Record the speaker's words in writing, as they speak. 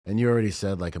And you already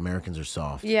said like Americans are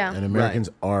soft. Yeah. And Americans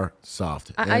are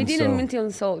soft. I didn't mean to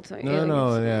insult. It's like,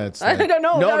 I don't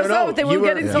know. No. They will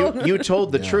get insulted. You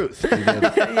told the truth.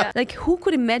 Yeah. Like, who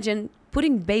could imagine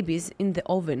putting babies in the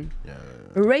oven,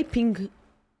 raping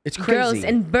It's crazy. girls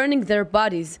and burning their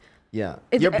bodies? Yeah.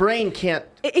 Your brain can't.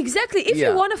 Exactly. If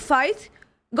you want to fight,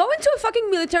 go into a fucking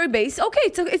military base. Okay,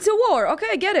 it's a war. Okay,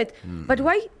 I get it. But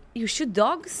why you shoot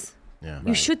dogs? Yeah.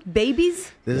 You shoot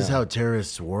babies? This is how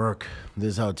terrorists work. This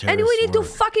is how terrorists And we need work.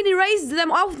 to fucking erase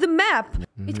them off the map.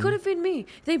 It could have been me.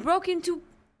 They broke into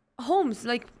homes,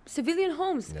 like civilian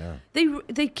homes. Yeah.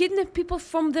 They kidnapped people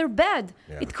from their bed.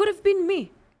 Yeah. It could have been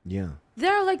me. Yeah.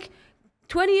 There are like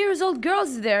 20 years old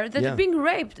girls there that are being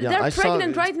raped. Yeah, They're I saw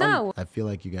pregnant it. right now. I feel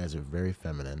like you guys are very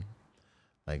feminine,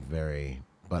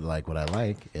 but like what I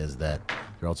like is that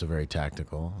you're also very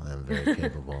tactical and very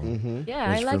capable. Yeah,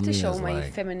 I Which like for to me show is my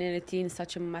like- femininity in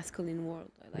such a masculine world.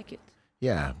 I like it.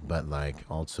 Yeah, but like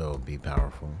also be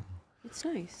powerful. It's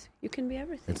nice. You can be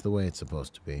everything. It's the way it's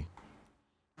supposed to be.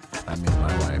 I mean,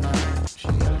 my wife,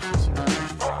 she's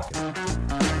rocking.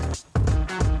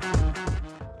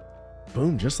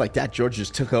 Boom, just like that, George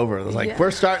just took over. It was like, Yeah.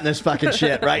 we're starting this fucking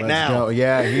shit right Let's now. go.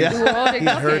 Yeah, he's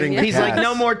hurting. He's like, cats.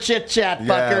 no more chit chat, Yeah,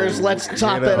 fuckers. Let's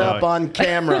top you know. it up on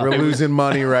camera. We're losing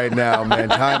money right now, man.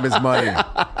 Time is money.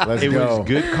 Let's It go. was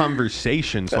good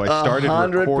conversation, so I started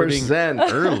 100%. recording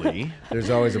early. There's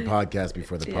always a podcast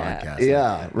before the podcast. Yeah,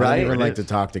 I right? don't even It like is. to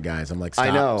talk to guys. I'm like,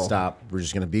 I know. stop. We're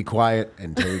just going to be quiet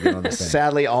until we get on the thing.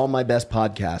 Sadly, all my best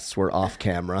podcasts were off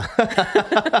camera.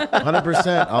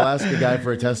 100%. I'll ask a guy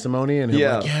for a testimony, and he'll be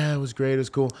like, Yeah. yeah, it was great. It was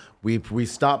cool. We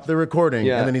stopped the recording,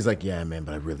 Yeah. and then he's like, yeah, man,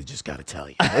 but I really just got to tell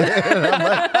you. And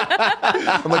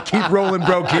I'm like, keep rolling,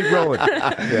 bro. Keep rolling.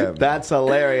 Yeah, That's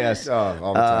hilarious.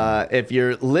 all the time. If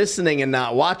you're listening and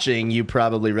not watching, you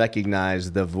probably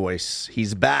recognize the voice.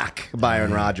 He's back.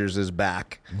 Byron Rodgers is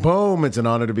back. Boom. It's an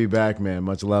honor to be back, man.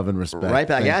 Much love and respect. Right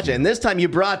back Thank at you. And this time you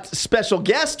brought special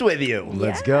guest with you.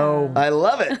 Let's go. I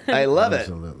love it. I love it.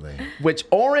 Absolutely. Which,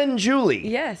 Orin Julie.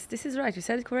 Yes, this is right. You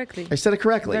said it correctly. I said it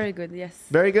correctly. Very good, yes.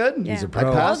 Very good? Yeah. He's a pro. I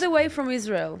All passed? the way from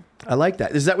Israel. I like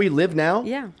that. Is that where you live now?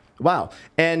 Yeah. Wow.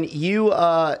 And you,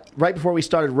 right before we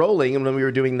started rolling, and when we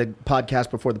were doing the podcast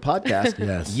before the podcast,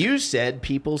 Yes. you said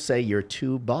people say you're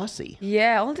too bossy.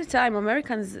 Yeah, all the time.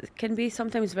 Americans can be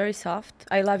sometimes very soft.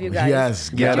 I love you guys. Yes,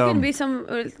 But get you 'em. can be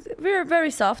very, very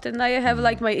soft. And I have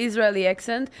like my Israeli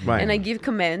accent. Right. And I give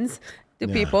commands to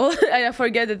Yeah. people. I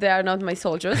forget that they are not my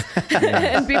soldiers.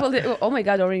 And people, oh my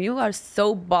God, Orin, you are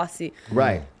so bossy.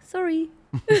 Right. Sorry.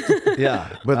 Yeah.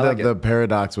 But I like the it.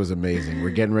 paradox was amazing. We're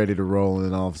getting ready to roll, and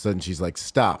then all of a sudden she's like,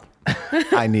 stop.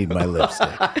 I need my lipstick.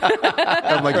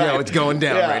 I'm like, yo, it's going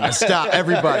down right now. Stop,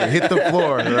 everybody. Hit the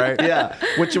floor, right? Yeah,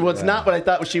 which was not what I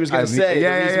thought she was going to say.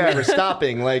 Yeah, the reason yeah. we were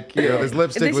stopping, like, you know, This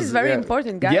lipstick This was is very yeah.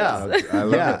 important, guys. yeah, I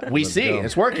love yeah. it. We Let's see go.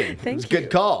 it's working. Thank It's a good you.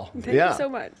 call. Thank yeah. you so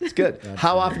much. It's good.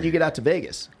 How often do you get out to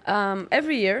Vegas?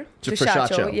 Every year to For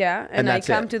SHOT Show. yeah. And And I that's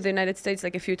come it. to the United States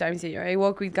like a few times a year. I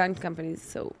work with gun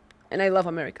companies, and I love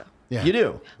America. Yeah. You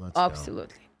do. Let's go.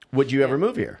 Absolutely. Would you ever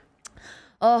move here?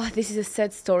 Oh, this is a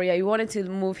sad story. I wanted to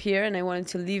move here and I wanted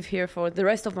to live here for the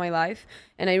rest of my life.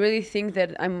 And I really think that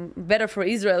I'm better for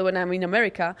Israel when I'm in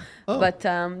America. Oh. But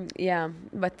yeah,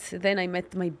 but then I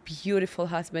met my beautiful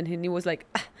husband and he was like,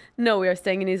 no, we are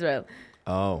staying in Israel.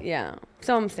 Oh. Yeah,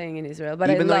 so I'm staying in Israel. But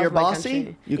Even I though love you're my bossy?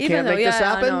 country. You Even can't though, make this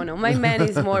happen? No, my man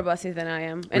is more bossy than I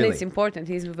am. And Really? it's important.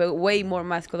 He's way more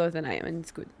muscular than I am and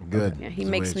it's good. Good. Yeah, he It's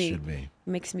the makes way it me should be.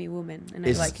 makes me woman and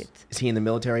Is, I like it. Is he in the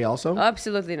military also?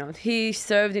 Absolutely not. He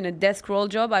served in a desk role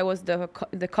job. I was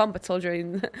the combat soldier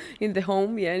in the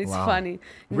home. Yeah, and it's Wow. funny.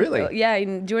 Really? Yeah.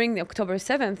 During the October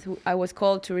 7th, I was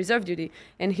called to reserve duty,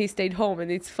 and he stayed home.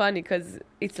 And it's funny because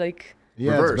it's like,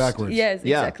 Yeah, Reversed. it's backwards. yes,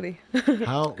 Yeah. exactly.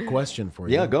 Question for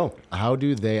you. Yeah, go. How do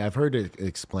they, I've heard it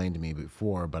explained to me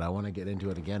before, but I want to get into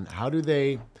it again. How do they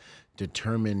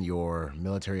determine your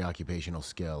military occupational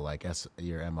skill, like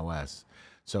your MOS?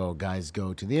 So guys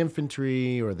go to the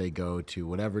infantry or they go to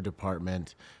whatever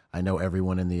department. I know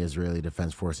everyone in the Israeli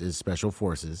Defense Force is special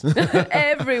forces.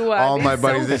 Everyone. All my It's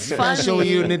buddies, so it's special funny.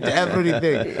 unit,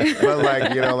 everything. But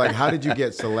like, how did you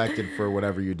get selected for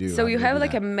whatever you do? So How you do have do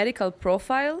like a that? medical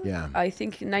profile. Yeah. I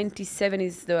think 97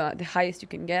 is the highest you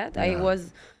can get. I Yeah. was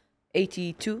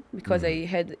 82 because I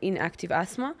had inactive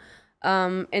asthma.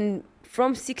 And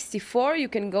from 64, you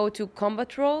can go to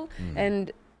combat role.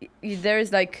 And there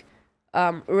is like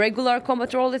regular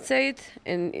combat role, let's say it,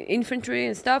 and infantry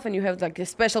and stuff. And you have like the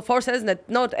special forces that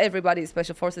not everybody is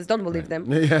special forces. Don't believe them.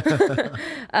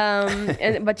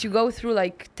 But you go through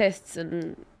like tests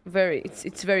and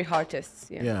it's very hard tests.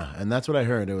 Yeah. Yeah, and that's what I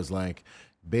heard. It was like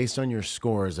based on your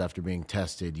scores after being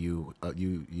tested, you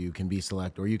can be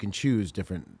select or you can choose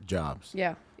different jobs.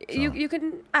 Yeah. So- You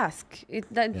can ask.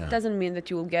 That Yeah. doesn't mean that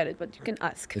you will get it, but you can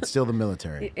ask. It's still the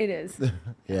military. It is.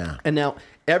 Yeah. And now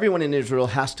everyone in Israel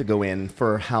has to go in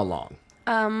for how long?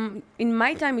 In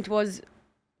my time, it was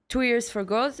 2 years for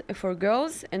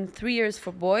girls and 3 years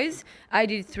for boys. I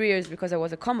did 3 years because I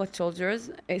was a combat soldier.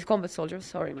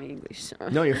 Sorry, my English.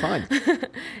 No, you're fine.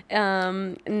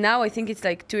 Now I think it's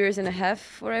like 2 years and a half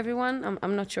for everyone.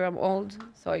 I'm not sure. I'm old,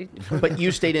 so But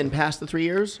you stayed in past the 3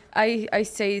 years? I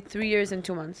say 3 years and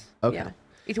 2 months. Okay. Yeah,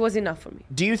 it was enough for me.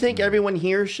 Do you think everyone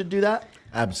here should do that?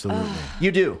 Absolutely.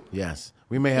 You do. Yes.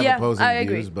 We may have Yeah, opposing I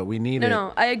agree. views, but we need No, it. no,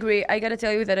 I agree. I gotta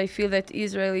tell you that I feel that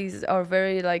Israelis are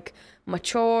very like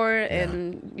mature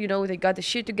and they got the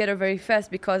shit together very fast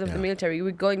because of the Yeah. military.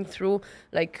 We're going through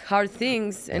like hard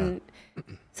things and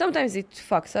sometimes it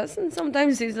fucks us and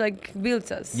sometimes it like builds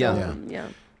us. Yeah. So, Yeah. yeah.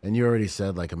 And you already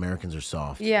said like Americans are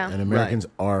soft. Yeah. And Americans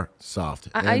are soft.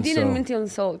 I And didn't so- mean to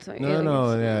insult.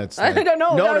 No, yeah, it's I like- don't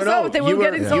know. No. They will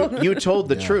get insulted. You told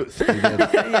the truth.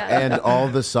 And all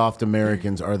the soft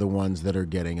Americans are the ones that are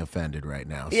getting offended right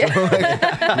now. So, Yeah.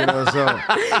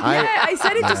 I I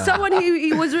said it to someone.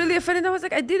 He was really offended. I was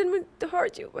like, I didn't mean to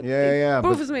hurt you, but it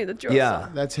but proves me that you're Yeah.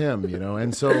 soft. that's him,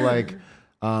 And so like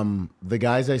the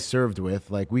guys I served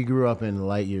with, like we grew up in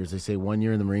light years. They say 1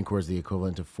 year in the Marine Corps is the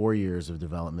equivalent to 4 years of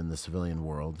development in the civilian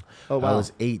world. Oh, wow. I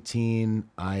was 18.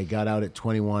 I got out at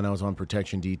 21. I was on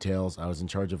protection details. I was in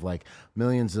charge of like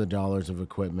millions of dollars of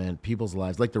equipment, people's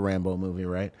lives, like the Rambo movie,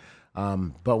 right?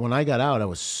 But when I got out, I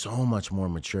was so much more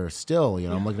mature. Still,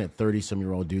 I'm looking at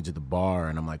 30-some-year-old dudes at the bar,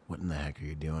 and I'm like, "What in the heck are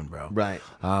you doing, bro?" Right.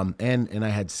 And I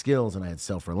had skills, and I had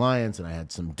self-reliance, and I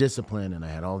had some discipline, and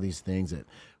I had all these things that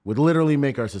would literally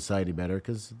make our society better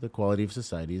because the quality of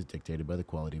society is dictated by the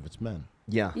quality of its men.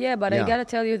 Yeah. Yeah, but I gotta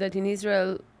tell you that in Israel,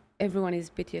 everyone is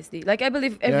PTSD. Like I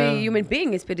believe every Yeah. human being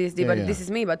is PTSD, Yeah, but yeah. this is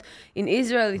me. But in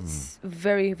Israel, it's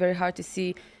very, very hard to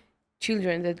see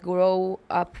children that grow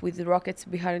up with rockets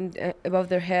behind, above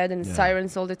their head and Yeah.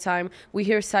 sirens all the time. We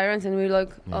hear sirens and we're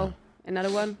like, oh,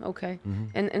 another one, okay.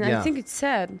 And Yeah. I think it's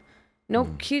sad. No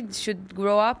kid should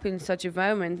grow up in such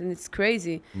environment, and it's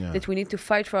crazy Yeah. that we need to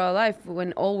fight for our life when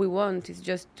all we want is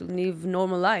just to live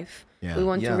normal life. Yeah. We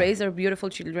want Yeah. to raise our beautiful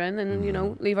children and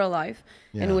live our life,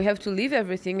 Yeah. and we have to leave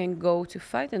everything and go to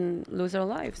fight and lose our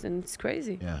lives, and it's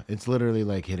crazy. Yeah, it's literally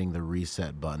like hitting the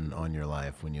reset button on your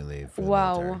life when you leave. For the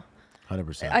Wow. military.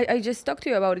 100%. I just talked to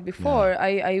you about it before.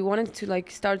 I wanted to like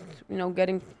start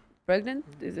getting pregnant.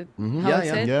 Is it how Yeah, I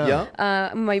yeah, said?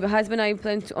 yeah. My husband and I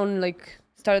planned on like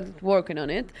started working on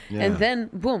it, Yeah. and then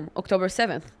boom, October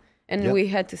 7th, and Yep. we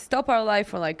had to stop our life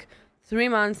for like 3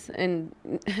 months, and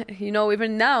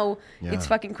even now Yeah. it's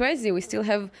fucking crazy. We still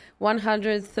have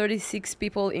 136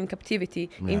 people in captivity,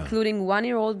 Yeah. including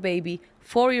 1-year-old baby,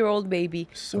 4-year-old baby,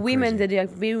 women crazy. that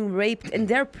are being raped and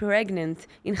they're pregnant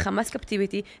in Hamas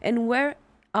captivity. And where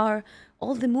are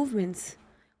all the movements?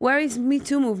 Where is Me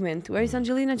Too movement? Where is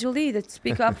Angelina Jolie that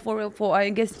speak up for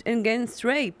against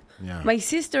rape? Yeah. My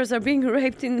sisters are being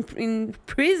raped in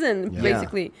prison, Yeah.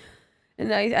 basically. And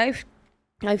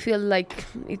I feel like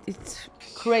it's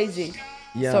crazy.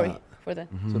 Yeah. Sorry for that.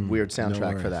 It's a weird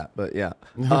soundtrack for worries. that, but yeah.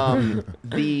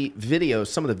 The videos,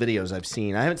 some of the videos I've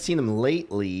seen, I haven't seen them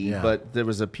lately, Yeah. but there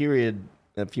was a period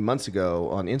a few months ago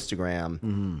on Instagram.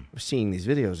 Seeing these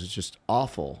videos is just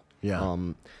awful. Yeah.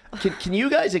 Can you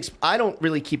guys? I don't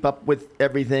really keep up with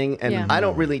everything, and Yeah. I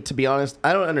don't really, to be honest,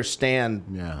 I don't understand.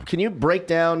 Yeah. Can you break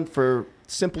down for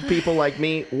simple people like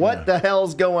me what the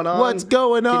hell's going on? What's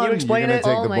going on? Can you explain You're it?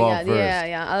 gonna take Oh the my ball God! first.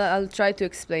 Yeah. I'll try to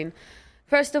explain.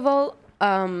 First of all,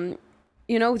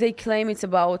 they claim it's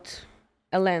about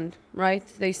a land, right?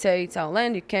 They say it's our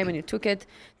land. You came and you took it.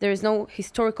 There is no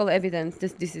historical evidence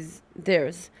that this is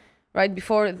theirs, right?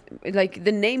 Before, like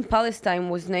the name Palestine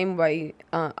was named by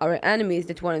our enemies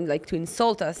that wanted like to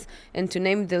insult us and to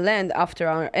name the land after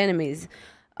our enemies,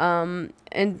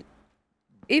 and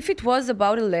if it was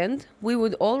about a land, we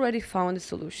would already found a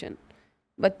solution.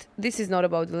 But this is not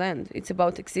about the land. It's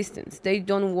about existence. They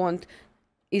don't want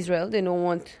Israel. They don't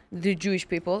want the Jewish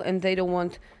people, and they don't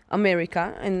want America.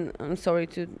 And I'm sorry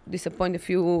to disappoint a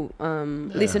few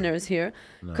listeners here,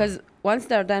 because once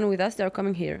they're done with us, they're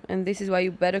coming here. And this is why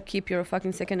you better keep your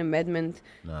fucking Second Amendment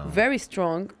very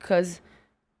strong, because,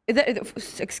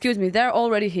 excuse me, they're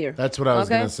already here. That's what I was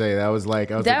Okay? going to say. That was like,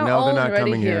 no, they're not already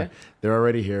coming here. here. They're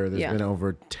already here. There's Yeah. been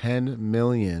over 10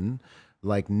 million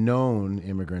known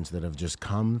immigrants that have just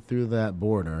come through that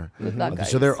border. Good luck, So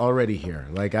guys. they're already here.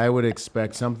 Like I would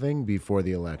expect something before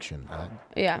the election.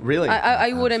 Yeah. Really?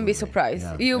 I wouldn't be Absolutely. surprised.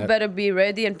 Yeah. You Yep. better be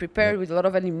ready and prepared Yep. with a lot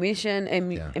of ammunition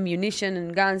Yeah.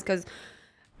 and guns, because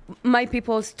my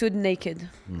people stood naked.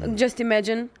 Just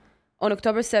imagine on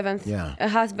October 7th, a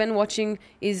husband watching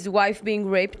his wife being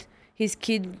raped, his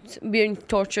kids being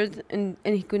tortured, and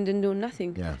he couldn't do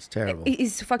nothing. Yeah, it's terrible.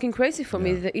 It's fucking crazy for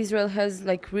me that Israel has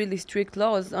like really strict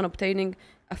laws on obtaining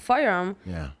a firearm.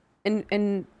 Yeah.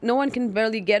 And no one can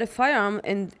barely get a firearm,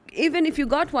 and even if you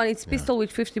got one, it's pistol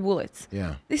with 50 bullets.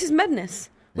 Yeah. This is madness.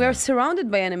 We are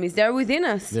surrounded by enemies. They're within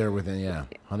us. They're within,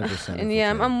 100%.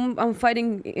 And I'm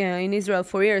fighting in Israel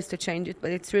for years to change it,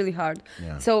 but it's really hard.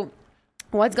 Yeah. So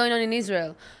what's going on in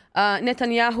Israel?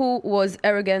 Netanyahu was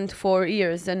arrogant for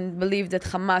years and believed that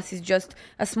Hamas is just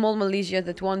a small militia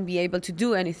that won't be able to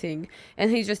do anything.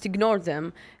 And he just ignored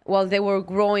them while they were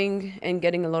growing and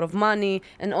getting a lot of money.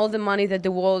 And all the money that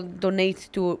the world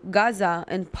donates to Gaza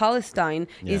and Palestine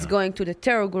is going to the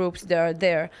terror groups that are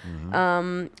there.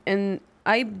 And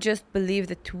I just believe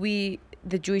that we,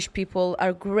 the Jewish people,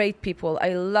 are great people.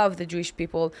 I love the Jewish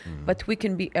people, but we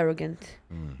can be arrogant.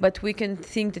 But we can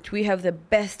think that we have the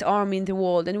best army in the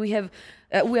world, and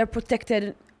we are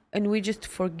protected, and we just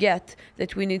forget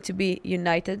that we need to be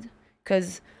united,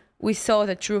 because we saw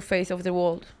the true face of the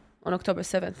world on October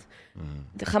 7th.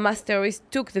 The Hamas terrorists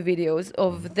took the videos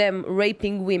of them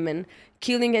raping women,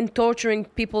 killing and torturing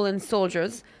people and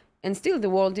soldiers, and still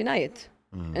the world denied it.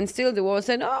 And still the world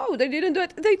said, oh, they didn't do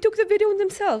it. They took the video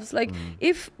themselves. Like,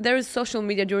 if there is social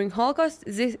media during Holocaust,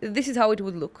 this is how it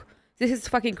would look. This is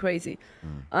fucking crazy.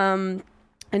 And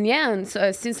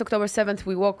so, since October 7th,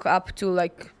 we woke up to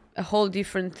like a whole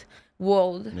different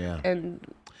world. Yeah. And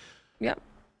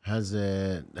Has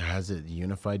it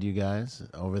unified you guys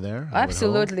over there?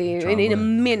 Absolutely. In a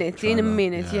minute.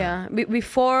 Yeah.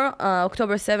 Before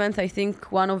October 7th, I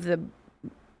think one of the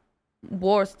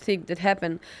worst thing that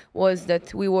happened was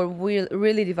that we were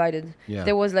really divided. Yeah.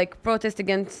 There was like protest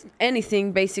against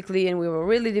anything basically, and we were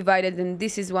really divided. And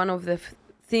this is one of the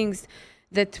things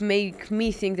that make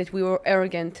me think that we were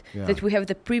arrogant, that we have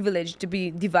the privilege to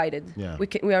be divided. Yeah.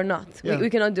 We are not.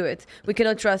 We cannot do it. We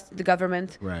cannot trust the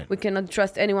government. Right. We cannot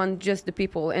trust anyone, just the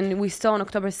people. And we saw on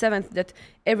October 7th that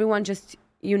everyone just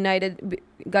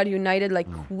got united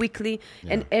like quickly,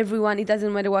 and everyone, it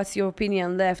doesn't matter what's your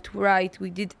opinion, left, right, we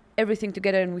did everything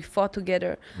together and we fought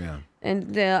together.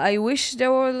 And I wish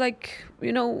there were like,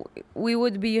 we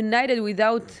would be united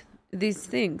without these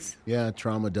things. Yeah,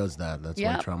 trauma does that. That's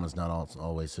why trauma's not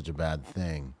always such a bad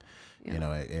thing.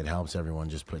 It helps everyone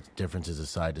just put differences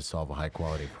aside to solve a high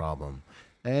quality problem.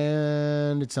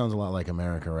 And it sounds a lot like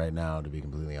America right now, to be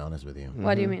completely honest with you.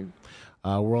 What do you mean?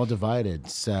 We're all divided.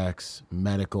 Sex,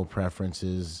 medical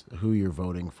preferences, who you're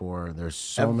voting for. There's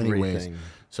so many ways.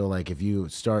 So like if you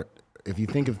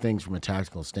think of things from a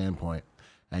tactical standpoint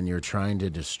and you're trying to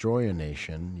destroy a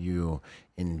nation, you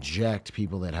inject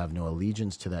people that have no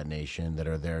allegiance to that nation, that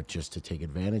are there just to take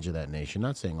advantage of that nation.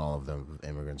 Not saying all of them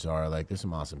immigrants are. Like, there's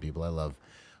some awesome people. I love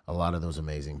a lot of those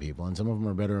amazing people, and some of them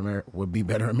are would be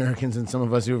better Americans than some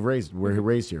of us were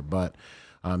raised here. But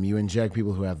you inject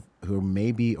people who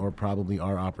maybe or probably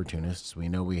are opportunists. We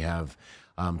know we have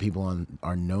people on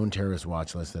our known terrorist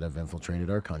watch list that have infiltrated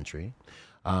our country.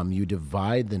 You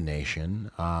divide the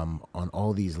nation on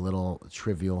all these little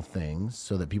trivial things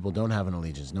so that people don't have an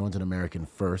allegiance. No one's an American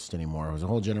first anymore. There's a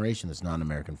whole generation that's not an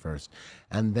American first.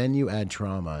 And then you add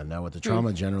trauma. Now, what the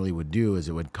trauma generally would do is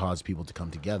it would cause people to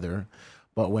come together.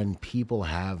 But when people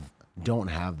don't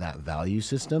have that value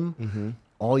system,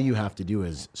 all you have to do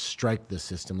is strike the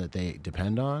system that they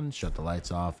depend on, shut the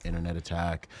lights off, internet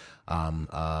attack,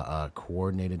 a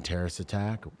coordinated terrorist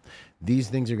attack. These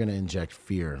things are going to inject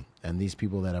fear. And these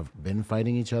people that have been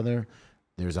fighting each other,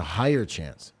 there's a higher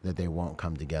chance that they won't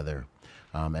come together,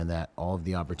 and that all of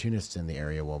the opportunists in the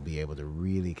area will be able to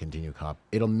really continue.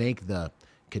 It'll make the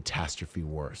catastrophe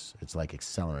worse. It's like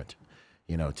accelerant,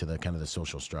 to the kind of the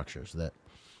social structures that,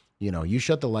 you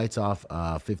shut the lights off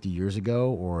 50 years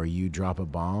ago, or you drop a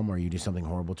bomb, or you do something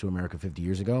horrible to America 50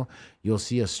 years ago, you'll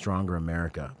see a stronger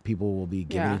America. People will be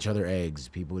giving each other eggs.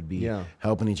 People would be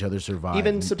helping each other survive.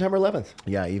 Even September 11th.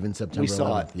 Yeah, even September 11th. We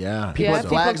saw it. Yeah. People had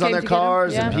flags on their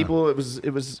cars, and people,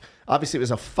 it was obviously it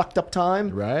was a fucked up time.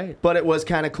 Right. But it was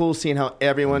kind of cool seeing how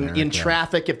everyone in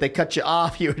traffic, if they cut you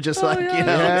off, you were just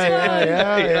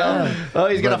Yeah. Oh,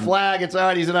 he's got a flag. It's all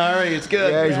right. He's in a hurry. It's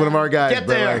good. Yeah, he's one of our guys. Get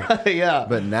there. Yeah.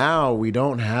 But now we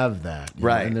don't have that.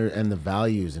 Right. And the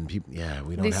values and people,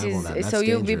 we don't have all that. That's so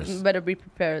you dangerous. better be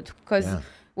prepared, because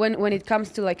when it comes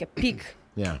to like a peak,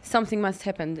 something must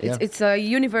happen. It's a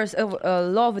universe of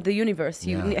law of the universe.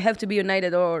 You have to be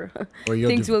united, or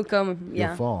things will come.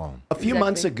 You'll fall. A few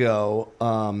months ago,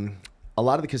 a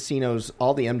lot of the casinos,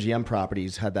 all the MGM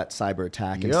properties had that cyber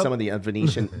attack, and some of the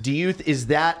Venetian. Is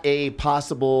that a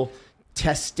possible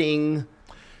testing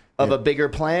of a bigger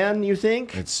plan, you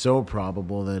think? It's so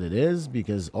probable that it is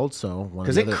because also one of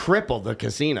Because the it other, crippled the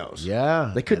casinos.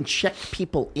 yeah, They couldn't check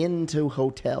people into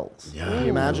hotels. yeah, Can you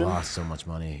imagine? they lost so much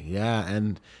money. Yeah,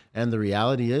 and the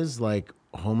reality is like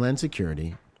Homeland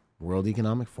Security, World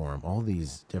Economic Forum, all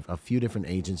these a few different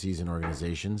agencies and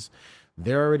organizations,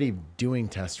 they're already doing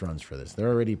test runs for this. They're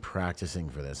already practicing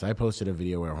for this. I posted a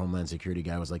video where a Homeland Security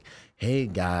guy was like, "Hey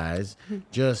guys,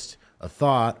 just a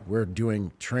thought. We're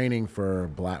doing training for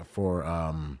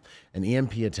an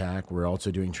EMP attack. We're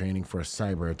also doing training for a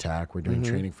cyber attack. We're doing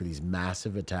training for these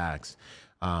massive attacks.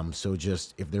 So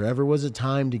just if there ever was a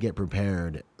time to get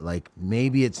prepared, like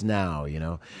maybe it's now. You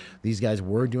know, these guys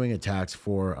were doing attacks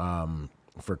for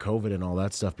COVID and all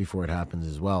that stuff before it happens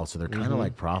as well. So they're kind of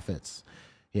like prophets."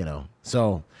 You know,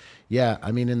 so yeah,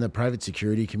 I mean, in the private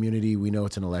security community, we know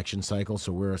it's an election cycle,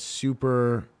 so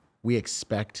we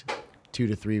expect 2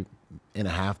 to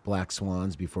 3.5 black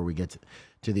swans before we get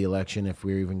to the election, if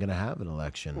we're even going to have an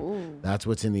election. Ooh. That's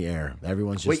what's in the air.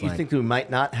 Everyone's just Wait, you like, think we might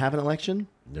not have an election?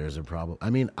 there's a problem. I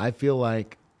mean, I feel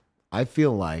like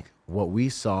what we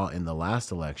saw in the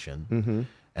last election,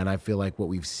 and I feel like what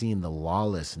we've seen, the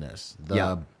lawlessness,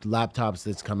 the laptops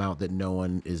that's come out that no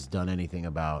one has done anything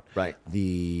about, Right.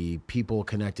 the people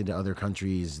connected to other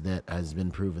countries that has been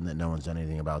proven that no one's done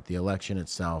anything about, the election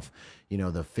itself, you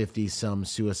know, the 50-some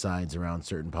suicides around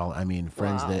certain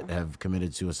friends that have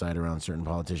committed suicide around certain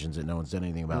politicians that no one's done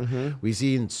anything about. We've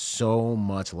seen so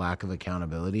much lack of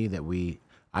accountability that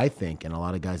I think, and a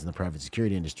lot of guys in the private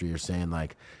security industry are saying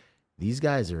like, these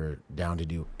guys are down to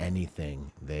do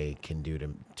anything they can do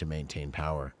to maintain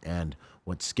power. And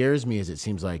what scares me is it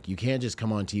seems like you can't just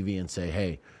come on TV and say,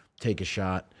 hey, take a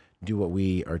shot, do what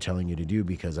we are telling you to do,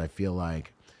 because I feel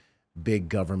like big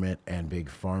government and big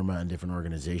pharma and different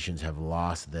organizations have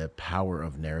lost the power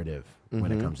of narrative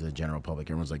when it comes to the general public.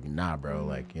 Everyone's like, nah, bro,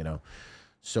 like, you know.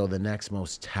 So the next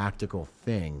most tactical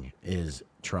thing is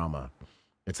trauma.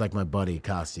 It's like my buddy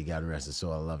Costi, God rest his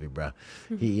soul, I love you, bro.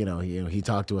 He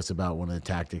talked to us about one of the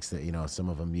tactics that some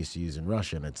of them used to use in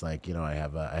Russia. And it's like, I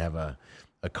have a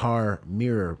car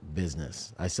mirror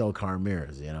business. I sell car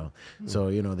mirrors, So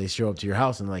they show up to your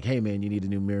house and like, hey man, you need a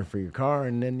new mirror for your car,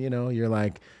 and then you're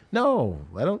like, no,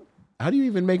 I don't. How do you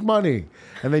even make money?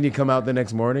 And then you come out the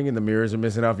next morning and the mirrors are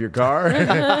missing off your car.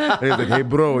 And he's like, hey,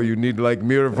 bro, you need like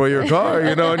mirror for your car,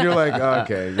 And you're like,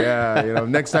 okay, yeah.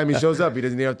 Next time he shows up, he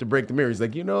doesn't even have to break the mirror. He's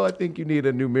like, I think you need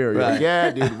a new mirror. You're like, yeah,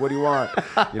 dude, what do you want?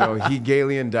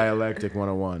 Hegelian dialectic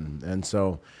 101. And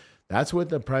so that's what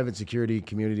the private security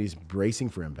community is bracing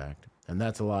for impact. And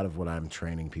that's a lot of what I'm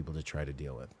training people to try to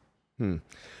deal with.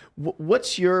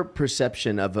 What's your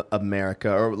perception of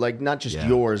America, or like not just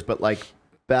yours, but like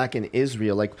back in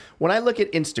Israel? Like when I look at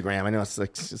Instagram, I know it's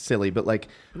like silly, but like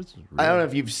I don't know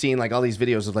if you've seen like all these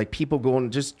videos of like people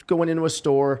going into a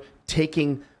store,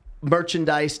 taking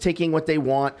merchandise, taking what they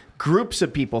want, groups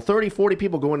of people, 30, 40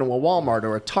 people go into a Walmart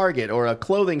or a Target or a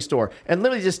clothing store and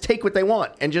literally just take what they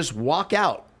want and just walk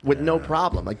out with no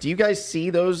problem. Like, do you guys see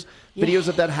those videos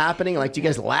of that happening? Like, do you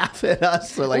guys laugh at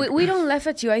us? Or like, we don't laugh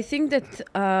at you. I think that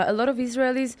a lot of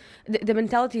Israelis, the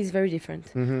mentality is very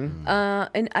different.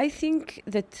 And I think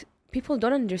that people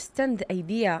don't understand the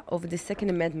idea of the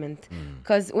Second Amendment.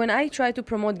 Because when I try to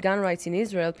promote gun rights in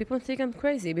Israel, people think I'm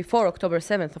crazy. Before October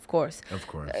 7th, of course. Of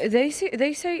course. They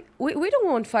say we don't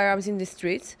want firearms in the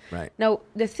streets. Right. Now,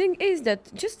 the thing is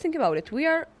that, just think about it. We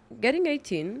are getting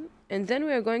 18, and then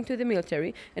we are going to the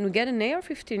military, and we get an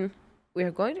AR-15. We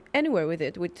are going anywhere with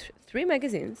it, with 3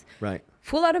 magazines. Right.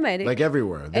 Full automatic. Like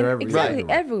everywhere. They're exactly,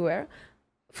 everywhere.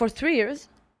 For 3 years.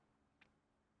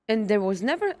 And there was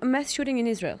never a mass shooting in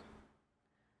Israel.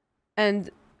 And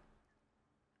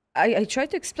I try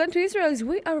to explain to Israelis,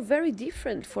 we are very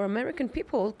different for American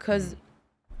people, because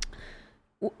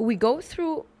we go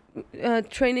through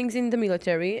trainings in the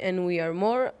military, and we are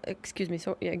more,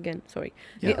 sorry.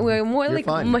 Yeah. We are more You're like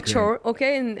fine. mature,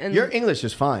 okay? And your English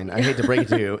is fine. I hate to break it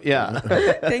to you. Yeah.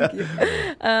 Thank you.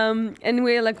 And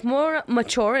we're like more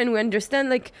mature, and we understand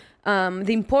like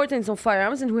the importance of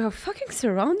firearms, and we are fucking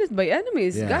surrounded by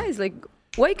enemies. Yeah. Guys, like,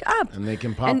 wake up. And they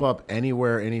can pop up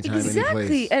anywhere, anytime, Exactly.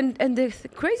 any place. And the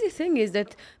crazy thing is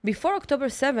that before October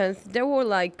 7th, there were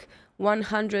like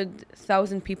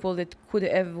 100,000 people that could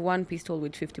have one pistol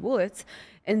with 50 bullets.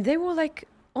 And they were like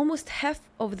almost half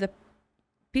of the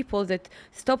people that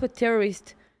stop a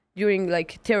terrorist during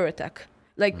like terror attack.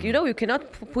 Like, you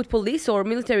cannot put police or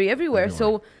military everywhere.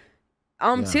 So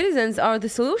armed citizens are the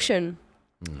solution.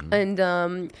 And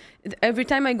every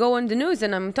time I go on the news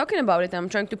and I'm talking about it, I'm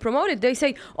trying to promote it, they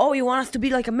say, oh, you want us to be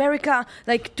like America,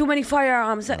 like too many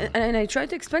firearms. And I try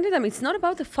to explain to them, it's not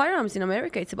about the firearms in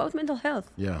America, it's about mental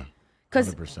health. Yeah,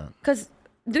 100%. Because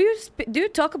do you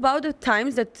talk about the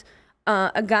times that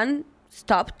a gun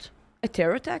stopped a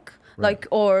terror attack, like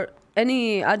or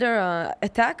any other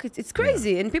attack? It's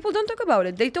crazy, and people don't talk about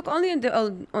it. They talk only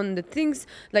on the things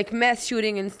like mass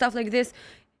shooting and stuff like this.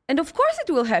 And of course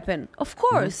it will happen, of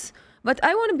course. But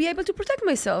I want to be able to protect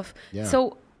myself. Yeah.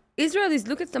 So Israel is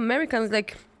looking at Americans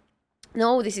like,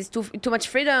 no, this is too much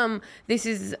freedom. This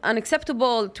is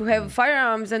unacceptable to have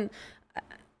firearms. And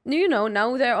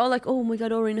now they're all like, oh my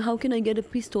God, Orin, how can I get a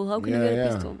pistol? How can I get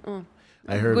a pistol? Oh.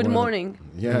 I heard Good morning.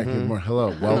 Good morning.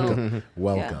 Hello.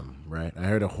 Welcome. Right. I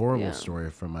heard a horrible story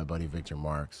from my buddy Victor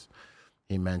Marks.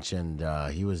 He mentioned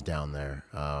he was down there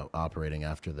operating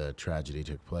after the tragedy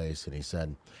took place, and he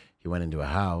said he went into a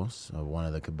house of one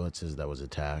of the kibbutzes that was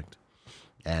attacked,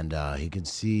 and he could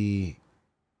see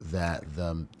that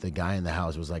the guy in the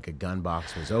house was like a gun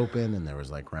box was open, and there was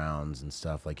like rounds and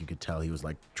stuff. Like you could tell he was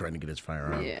like trying to get his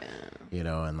firearm,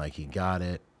 and like he got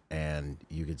it, and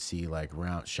you could see like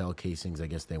round shell casings. I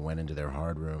guess they went into their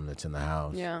hard room that's in the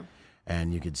house,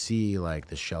 and you could see like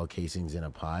the shell casings in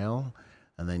a pile.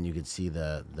 And then you could see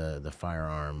the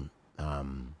firearm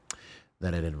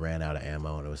that it had ran out of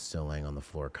ammo, and it was still laying on the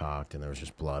floor cocked, and there was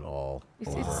just blood all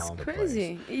over It's the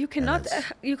crazy. place. You cannot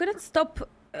stop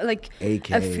like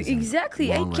AKs exactly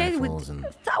long AK rifles with and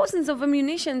thousands of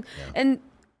ammunition, and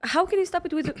how can you stop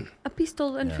it with a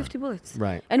pistol and 50 bullets?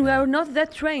 Right. And we are not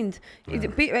that trained.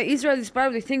 Israelis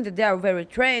probably think that they are very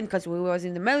trained because we was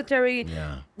in the military.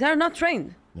 They are not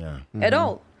trained at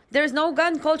all. There's no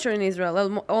gun culture in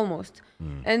Israel, almost.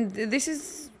 And this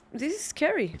is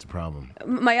scary. it's a problem.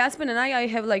 My husband and I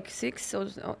have like six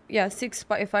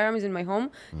firearms in my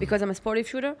home because I'm a sportive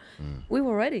shooter. We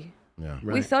were ready. Yeah.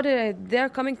 We thought they're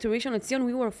coming to Rishon LeZion.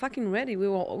 We were fucking ready. We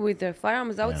were with the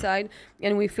firearms outside,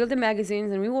 and we filled the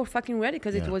magazines, and we were fucking ready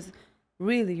because it was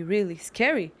really, really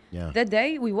scary. Yeah. That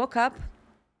day, we woke up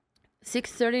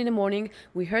 6:30 in the morning.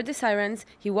 We heard the sirens.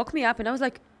 He woke me up, and I was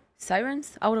like,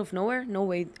 sirens out of nowhere? No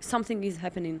way, something is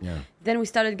happening. Then we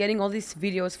started getting all these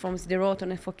videos from Sderot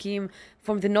and Efokim,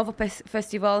 from the Nova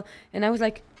Festival, and I was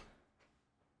like,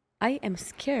 I am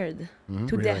scared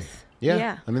to death.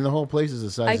 Yeah. I mean, the whole place is the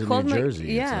size of New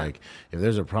Jersey. Yeah. It's like, if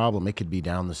there's a problem, it could be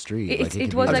down the street. It was I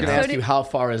was like going to ask 30 you, how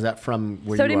far is that from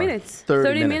where 30 you are? minutes.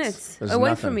 30 minutes There's away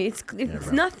nothing. from me.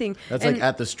 It's nothing. That's And like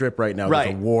at the strip right now.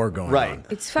 There's a war going on.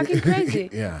 it's fucking crazy.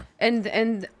 Yeah. And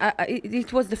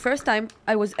it was the first time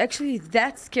I was actually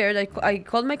that scared. I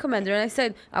called my commander and I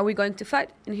said, "Are we going to fight?"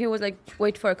 And he was like,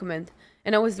 "Wait for a command."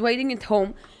 And I was waiting at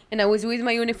home, and I was with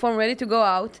my uniform ready to go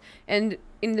out. And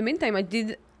in the meantime, I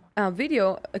did a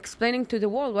video explaining to the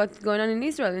world what's going on in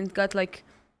Israel, and it got like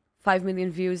 5 million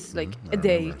views like a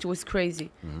day. It was crazy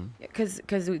because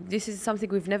this is something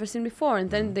we've never seen before.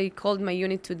 And then they called my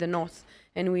unit to the north,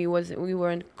 and we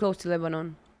were close to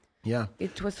Lebanon. Yeah.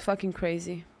 It was fucking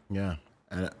crazy. Yeah.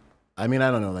 And I mean,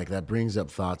 I don't know, like that brings up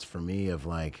thoughts for me of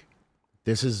like,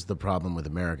 this is the problem with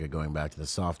America, going back to the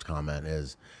soft comment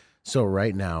is, so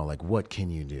right now, like, what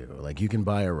can you do? Like, you can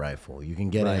buy a rifle, you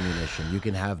can get ammunition, you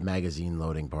can have magazine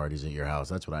loading parties at your house.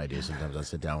 That's what I do. Sometimes I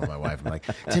sit down with my wife. I'm like,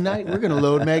 tonight we're gonna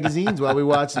load magazines while we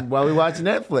watch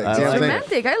Netflix. It's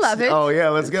romantic. I love it. Oh yeah,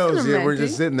 let's go. It's See, we're romantic.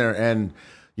 just sitting there, and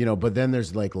but then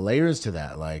there's like layers to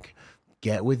that. Like,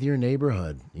 get with your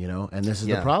neighborhood, and this is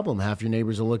the problem. Half your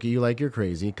neighbors will look at you like you're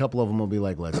crazy. A couple of them will be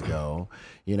like, let's go,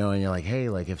 and you're like, hey,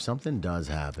 like if something does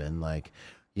happen, like,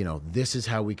 this is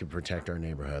how we could protect our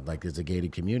neighborhood. Like, there's a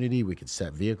gated community. We could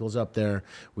set vehicles up there.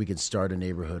 We could start a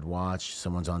neighborhood watch.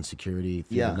 Someone's on security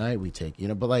through the night. We take,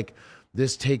 but like,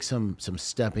 this takes some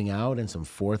stepping out and some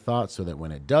forethought so that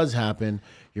when it does happen,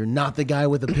 you're not the guy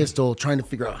with a pistol trying to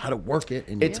figure out how to work it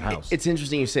in your house. It's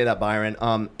interesting you say that, Byron.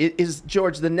 Is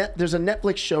George, there's a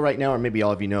Netflix show right now, or maybe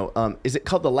all of you know. Is it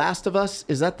called The Last of Us?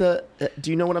 Is that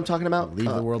do you know what I'm talking about? Leave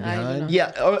the World Behind?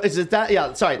 Yeah. Or is it that?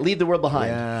 Yeah. Sorry. Leave the World Behind.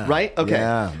 Yeah. Right? Okay.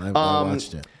 Yeah. I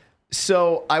watched it.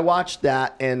 So I watched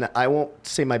that, and I won't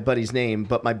say my buddy's name,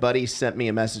 but my buddy sent me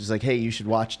a message like, hey, you should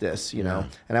watch this, And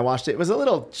I watched it. It was a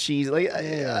little cheesy,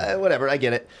 whatever, I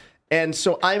get it. And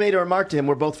so I made a remark to him.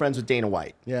 We're both friends with Dana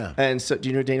White. Yeah. And so, do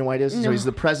you know who Dana White is? No. So he's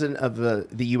the president of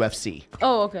the UFC.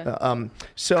 Oh, okay.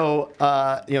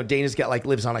 Dana's got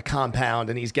lives on a compound,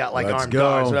 and he's got Let's armed go.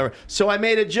 guards, whatever. So I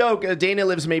made a joke. Dana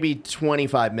lives maybe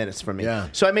 25 minutes from me. Yeah.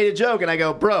 So I made a joke, and I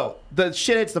go, bro, the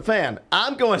shit hits the fan.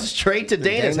 I'm going straight to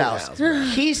Dana's house.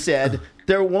 He said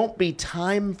there won't be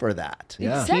time for that.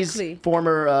 Yeah. Exactly. He's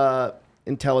former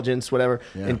intelligence, whatever,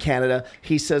 in Canada.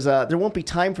 He says there won't be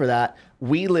time for that.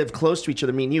 We live close to each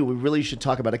other, me and you. We really should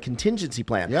talk about a contingency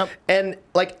plan. Yep. And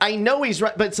I know he's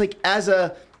right, but it's like as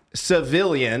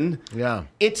civilian. Yeah.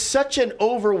 It's such an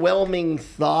overwhelming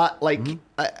thought. Like,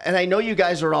 and I know you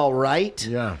guys are all right.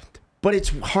 Yeah. But it's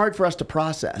hard for us to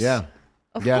process. Yeah.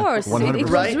 Of Yeah, course, it 100%.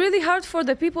 was Right? really hard for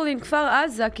the people in Kfar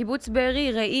Aza, Kibbutz Be'eri,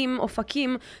 Re'im,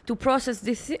 Ofakim, to process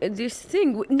this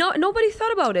thing. Nobody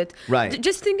thought about it. Right.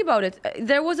 Just think about it.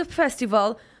 There was a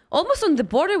festival almost on the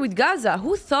border with Gaza.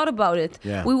 Who thought about it?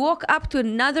 Yeah. We walk up to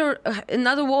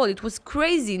another wall. It was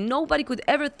crazy. Nobody could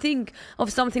ever think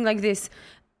of something like this.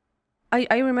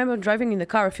 I remember driving in the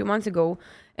car a few months ago,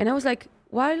 and I was like,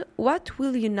 what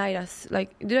will unite us? Like,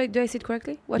 did I say it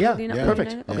correctly? What Yeah, will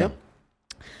perfect. unite us? Okay.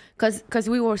 Because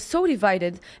we were so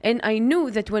divided, and I knew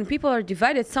that when people are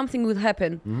divided, something will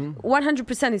happen.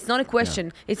 100%. It's not a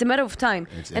question. It's a matter of time.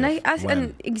 It's And if, I asked,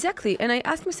 when. and I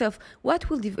asked myself, what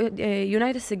will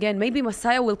unite us again? Maybe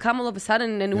Messiah will come all of a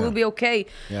sudden, and we'll be okay.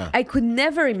 Yeah. I could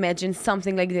never imagine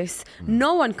something like this.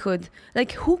 No one could.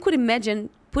 Like, who could imagine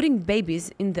putting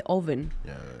babies in the oven,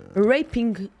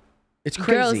 raping It's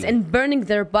crazy. girls, and burning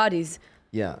their bodies?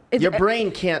 Yeah. It- Your brain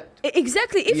can't.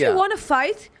 Exactly. If Yeah. you want to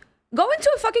fight, go into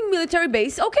a fucking military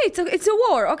base. Okay, it's a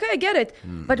war. Okay, I get it.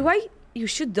 But why you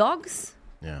shoot dogs?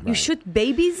 Yeah. You shoot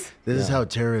babies? This is how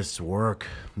terrorists work.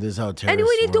 This is how terrorists And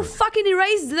we need to work. fucking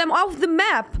erase them off the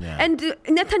map. Yeah. And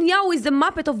Netanyahu is the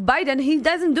Muppet of Biden. He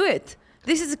doesn't do it.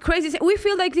 This is a crazy thing. We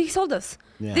feel like he sold us.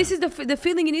 Yeah. This is the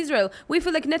feeling in Israel. We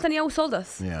feel like Netanyahu sold us.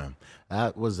 Yeah.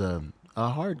 That was a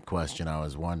hard question. I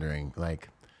was wondering. Like,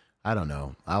 I don't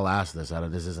know. I'll ask this.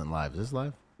 This isn't live. Is this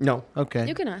live? No. Okay.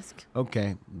 You can ask.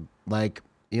 Okay. Like,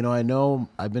 I know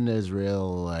I've been to Israel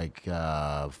like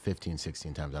 15,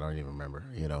 16 times. I don't even remember,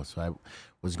 So I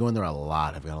was going there a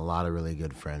lot. I've got a lot of really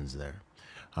good friends there.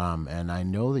 And I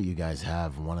know that you guys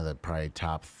have one of the probably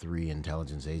top 3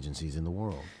 intelligence agencies in the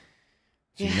world.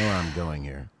 So you know where I'm going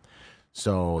here.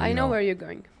 So I know where you're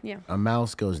going. Yeah. a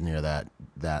mouse goes near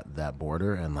that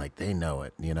border, and like they know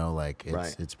it, like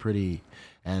it's pretty,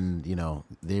 and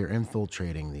they're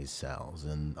infiltrating these cells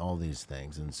and all these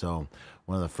things. And so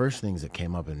one of the first things that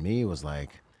came up in me was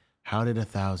like, how did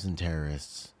 1,000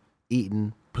 terrorists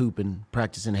eating, pooping,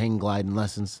 practicing hang gliding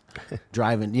lessons,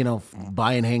 driving,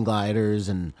 buying hang gliders,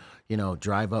 and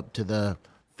drive up to the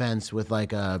fence with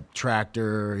like a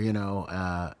tractor,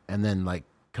 and then like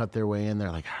cut their way in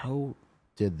there? Like, how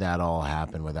did that all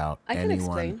happen without I can anyone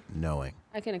explain. knowing?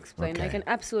 I can explain. I Okay. can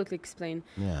absolutely explain.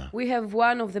 Yeah. We have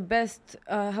one of the best,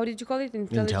 how did you call it?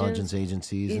 Intelligence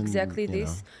agencies. Exactly and,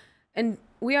 this. And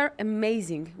we are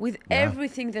amazing with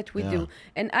everything that we do.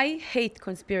 And I hate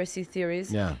conspiracy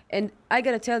theories. Yeah. And I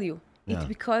gotta tell you, Yeah.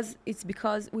 it's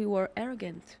because we were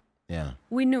arrogant. Yeah.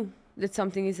 We knew that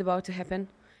something is about to happen.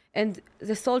 And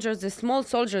the soldiers, the small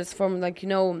soldiers from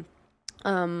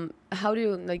how do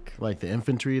you Like the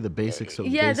infantry, the basics of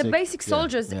the basic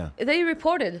soldiers, Yeah. they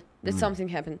reported that something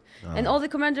happened. And all the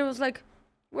commander was like,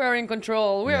 we're in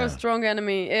control. We're Yeah. a strong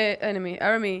army.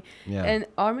 Yeah. And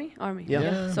army?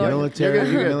 Yeah. Sorry. Military.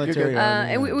 You're good. Military.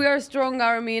 army, And yeah. we are a strong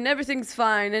army and everything's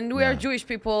fine. And we are Jewish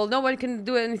people. Nobody can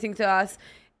do anything to us.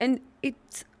 And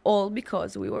it's all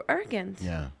because we were arrogant.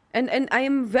 Yeah. And I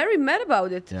am very mad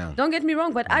about it. Yeah. Don't get me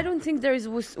wrong, but I don't think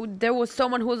there was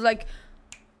someone who was like,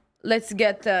 let's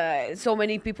get so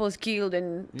many people killed.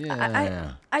 And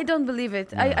Yeah. I don't believe it.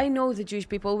 I know the Jewish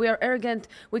people. We are arrogant.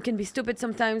 We can be stupid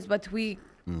sometimes, but we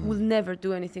will never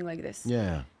do anything like this.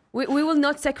 Yeah. We will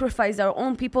not sacrifice our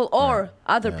own people or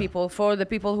other people for the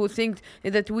people who think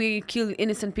that we kill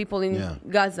innocent people in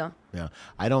Gaza. Yeah.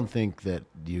 I don't think that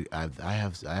I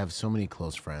have so many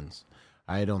close friends.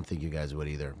 I don't think you guys would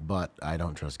either, but I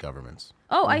don't trust governments.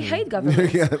 Oh, I hate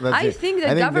governments. Yeah, that's I it. think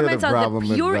that they're governments are problem the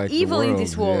in, pure like, the evil in world.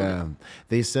 this world. Yeah.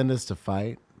 They send us to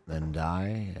fight and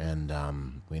die, and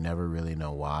we never really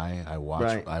know why. I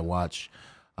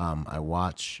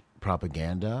watch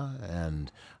propaganda,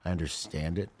 and I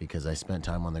understand it because I spent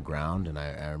time on the ground, and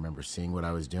I remember seeing what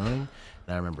I was doing, and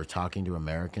I remember talking to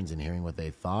Americans and hearing what they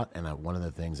thought. And one of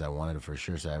the things I wanted to for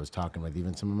sure say, I was talking with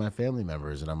even some of my family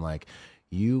members, and I'm like,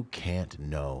 you can't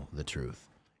know the truth.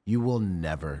 You will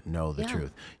never know the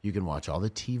truth. You can watch all the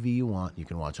TV you want. You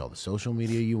can watch all the social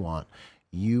media you want.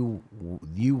 You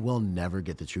will never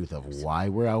get the truth of why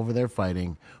we're over there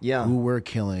fighting, who we're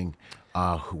killing,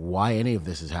 why any of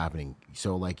this is happening.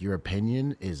 So like your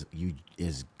opinion is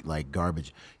like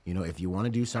garbage. If you want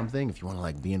to do something, if you want to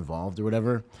like be involved or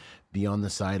whatever, be on the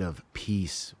side of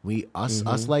peace.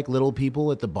 Us like little people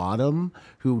at the bottom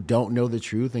who don't know the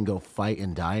truth and go fight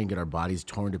and die and get our bodies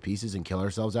torn to pieces and kill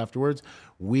ourselves afterwards.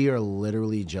 We are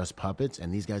literally just puppets,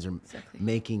 and these guys are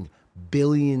making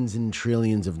billions and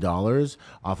trillions of dollars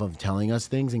off of telling us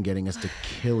things and getting us to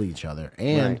kill each other.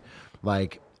 And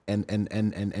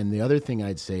and the other thing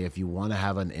I'd say, if you want to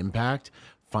have an impact,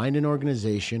 find an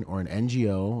organization or an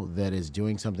NGO that is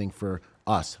doing something for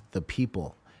us, the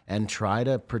people, and try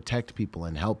to protect people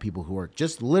and help people who are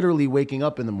just literally waking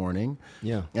up in the morning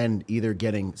and either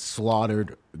getting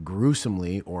slaughtered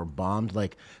gruesomely or bombed.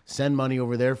 Like, send money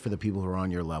over there for the people who are on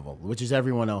your level, which is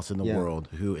everyone else in the world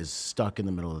who is stuck in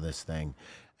the middle of this thing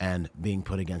and being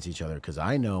put against each other. Because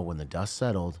I know when the dust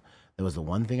settled, there was the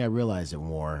one thing I realized in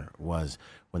war was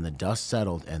when the dust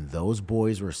settled and those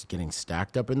boys were getting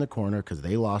stacked up in the corner because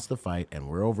they lost the fight and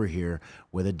we're over here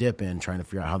with a dip in trying to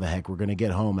figure out how the heck we're going to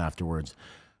get home afterwards.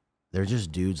 They're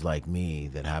just dudes like me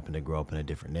that happen to grow up in a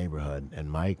different neighborhood, and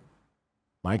my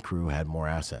crew had more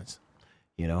assets,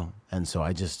 you know? And so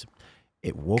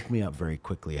it woke me up very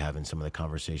quickly having some of the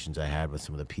conversations I had with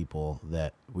some of the people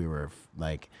that we were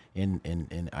like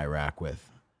in Iraq with.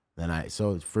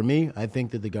 So for me, I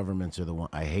think that the governments are the one.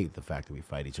 I hate the fact that we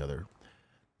fight each other.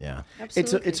 Yeah.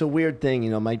 Absolutely. It's a weird thing. You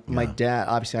know, my dad,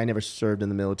 obviously I never served in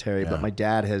the military, but my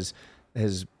dad has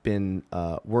been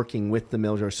working with the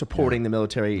military, supporting the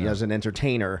military as an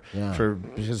entertainer for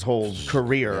his whole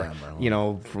career, you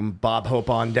know, from Bob Hope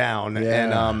on down.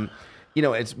 And, you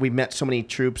know, we met so many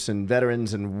troops and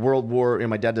veterans and World War. You know,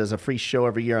 my dad does a free show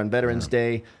every year on Veterans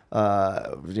Day.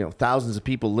 You know, thousands of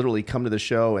people literally come to the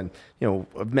show, and you know,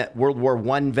 I've met World War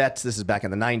I vets. This is back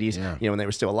in the '90s. You know, when they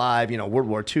were still alive. You know, World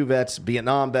War II vets,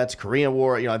 Vietnam vets, Korean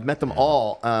War. You know, I've met them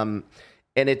all.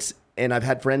 And I've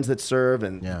had friends that serve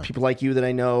and people like you that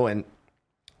I know, and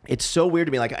it's so weird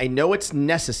to me. Like, I know it's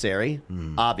necessary,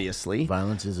 obviously.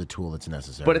 Violence is a tool that's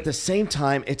necessary. But at the same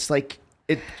time, it's like,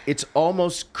 it's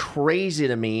almost crazy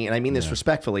to me, and I mean this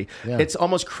respectfully, it's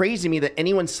almost crazy to me that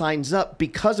anyone signs up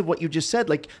because of what you just said.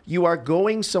 Like, you are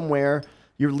going somewhere,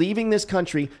 you're leaving this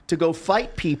country to go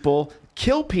fight people,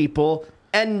 kill people,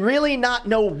 and really not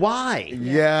know why.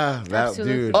 Yeah,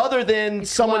 dude. Other than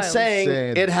someone wild.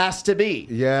 saying it has to be.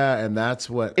 Yeah, and that's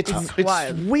what... It's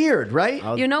wild. weird, right?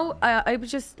 You know, I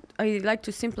like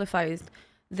to simplify it.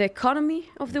 The economy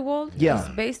of the world is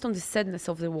based on the sadness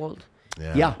of the world.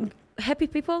 Yeah. Happy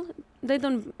people, they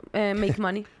don't make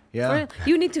money. Yeah.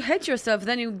 You need to hedge yourself.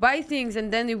 Then you buy things, and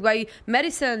then you buy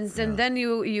medicines, and then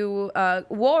you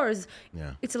wars.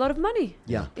 Yeah. It's a lot of money.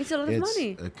 Yeah. It's a lot of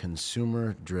money. It's a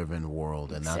consumer-driven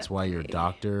world, and that's why your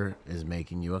doctor is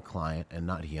making you a client and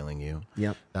not healing you.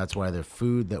 Yep. That's why the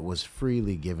food that was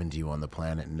freely given to you on the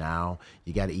planet, now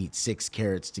you got to eat 6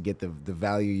 carrots to get the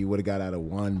value you would have got out of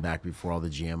 1 back before all the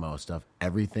GMO stuff.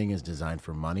 Everything is designed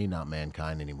for money, not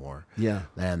mankind anymore. Yeah.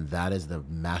 And that is the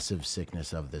massive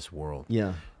sickness of this world.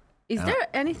 Yeah. Is there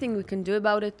anything we can do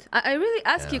about it? I really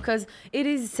ask you because it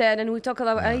is sad, and we talk a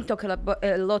lot. I talk a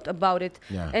lot about it,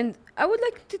 and I would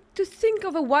like to think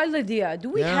of a wild idea. Do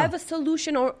we have a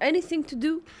solution or anything to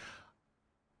do?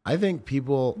 I think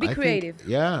people Be creative.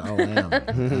 I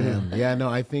am. Yeah, no,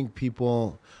 I think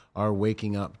people are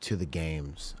waking up to the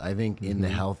games. I think in the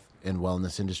health and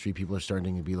wellness industry, people are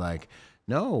starting to be like,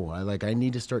 no, I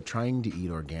need to start trying to eat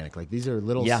organic. Like, these are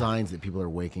little signs that people are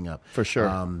waking up. For sure.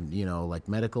 You know, like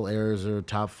medical errors are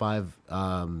top 5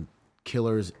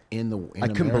 killers in I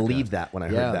couldn't America. believe that when I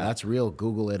heard that. Yeah, that's real.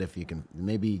 Google it if you can.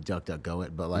 Maybe DuckDuckGo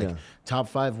it. But like top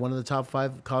 5, one of the top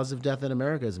 5 causes of death in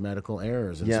America is medical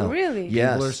errors. And so Really?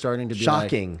 people are starting to be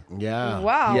shocking. Like, yeah.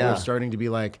 Wow. People are starting to be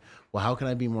like, well, how can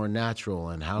I be more natural?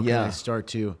 And how can I start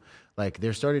to, like,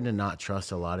 they're starting to not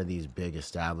trust a lot of these big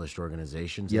established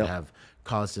organizations that have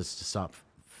caused us to stop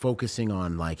focusing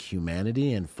on like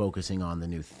humanity and focusing on the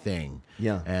new thing.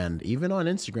 Yeah. And even on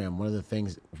Instagram, one of the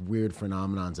things, weird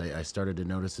phenomenons I started to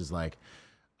notice is like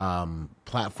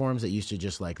platforms that used to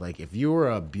just like if you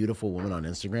were a beautiful woman on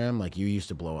Instagram, like you used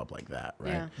to blow up like that,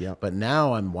 right? Yeah. But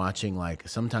now I'm watching, like,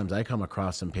 sometimes I come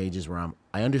across some pages where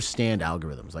I understand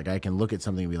algorithms. Like, I can look at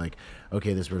something and be like,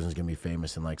 okay, this person's gonna be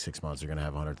famous in like 6 months. They're gonna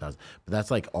have 100,000. But that's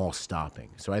like all stopping.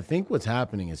 So I think what's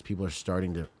happening is people are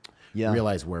starting to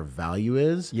realize where value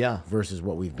is versus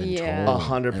what we've been told.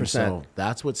 100%. So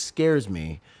that's what scares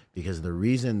me, because the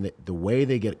reason that the way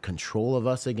they get control of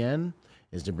us again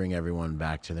is to bring everyone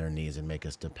back to their knees and make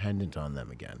us dependent on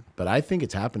them again. But I think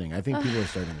it's happening. I think people are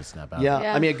starting to snap out.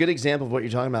 Yeah. I mean, a good example of what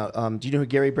you're talking about. Do you know who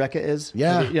Gary Brecka is?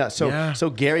 Yeah. So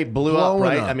Gary blew up,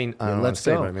 right? Up. I mean, let's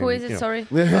go. Who is it? Sorry. A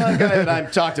guy that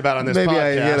I've talked about on this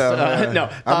podcast. No,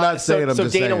 I'm not saying. I'm so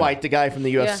just Dana saying. White, the guy from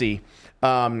the UFC.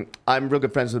 I'm real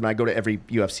good friends with him. I go to every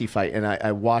UFC fight, and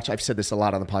I watch. I've said this a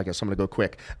lot on the podcast, so I'm going to go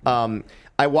quick.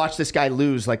 I watched this guy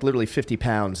lose like literally 50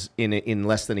 pounds in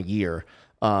less than a year.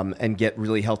 And get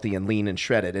really healthy and lean and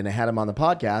shredded. And I had him on the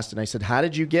podcast, and I said, how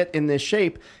did you get in this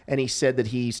shape? And he said that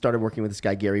he started working with this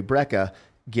guy, Gary Brecka.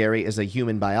 Gary is a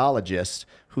human biologist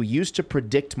who used to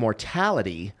predict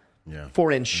mortality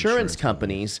for insurance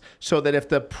companies, so that if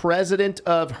the president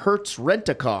of Hertz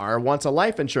Rent-A-Car wants a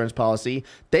life insurance policy,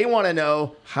 they want to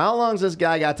know how long's this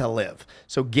guy got to live.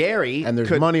 So Gary And there's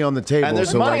money on the table. And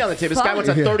there's so money like, on the table. This guy wants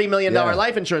a $30 million Yeah.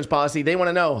 life insurance policy. They want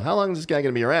to know how long is this guy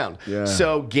going to be around. Yeah.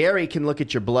 So Gary can look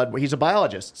at your blood. He's a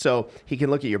biologist, so he can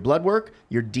look at your blood work,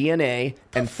 your DNA,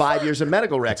 and 5 years of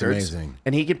medical records, amazing.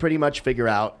 and he can pretty much figure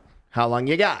out how long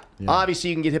you got. Obviously,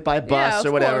 you can get hit by a bus of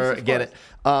or whatever. course. Get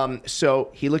it. So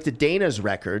he looked at Dana's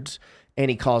records,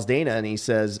 and he calls Dana, and he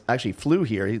says, actually flew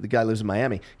here. The guy lives in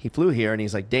Miami. He flew here, and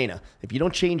he's like, Dana, if you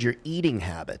don't change your eating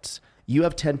habits, you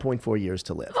have 10.4 years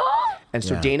to live. And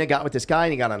so Dana got with this guy,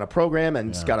 and he got on a program,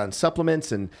 and got on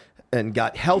supplements, and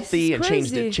got healthy, and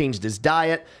changed his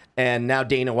diet. And now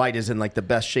Dana White is in like the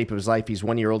best shape of his life. He's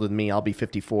 1 year older than me. I'll be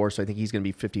 54, so I think he's going to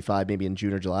be 55 maybe in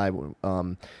June or July.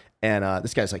 And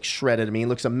this guy's like shredded. I mean, he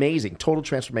looks amazing. Total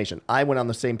transformation. I went on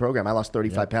the same program. I lost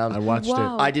 35 pounds. I watched it.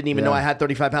 I didn't even know I had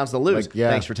 35 pounds to lose. Like,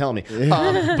 yeah. Thanks for telling me.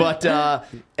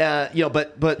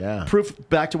 But proof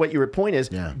back to what your point is.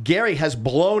 Gary has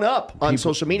blown up on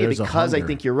social media there's a because I hunger.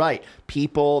 think you're right.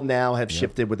 People now have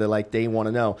shifted where they're like they want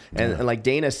to know. And like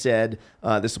Dana said,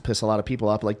 this will piss a lot of people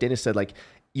off. Like Dana said, like,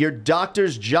 your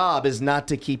doctor's job is not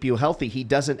to keep you healthy. He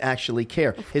doesn't actually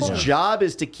care. His job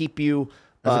is to keep you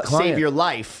save your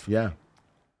life. Yeah.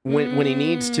 When he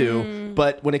needs to.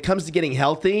 But when it comes to getting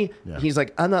healthy, he's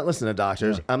like, I'm not listening to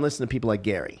doctors. I'm listening to people like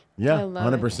Gary. Yeah, I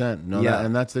love 100%. No, Yeah.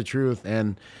 and that's the truth.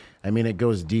 And I mean, it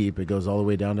goes deep. It goes all the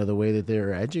way down to the way that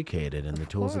they're educated and the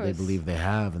tools that they course. believe they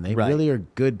have. And they Right. really are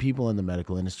good people in the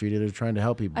medical industry that are trying to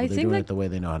help people. I But they're think, doing like- it the way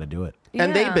they know how to do it.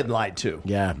 And they've Yeah. been lied to.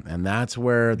 Yeah, and that's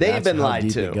where They've that's been how lied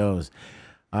deep to. it goes.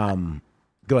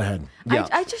 Go ahead. Yeah.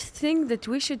 I just think that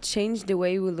we should change the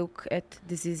way we look at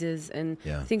diseases and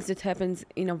Yeah. things that happens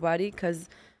in our body, because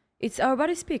it's our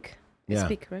body speak. Yeah.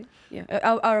 Speak, right? Yeah.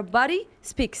 Our body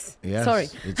speaks. Yes, Sorry.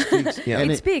 it speaks. Yeah.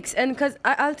 And It speaks. And because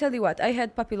I'll tell you what, I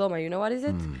had papilloma. You know what is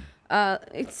it?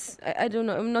 It's, I don't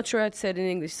know. I'm not sure I'd said in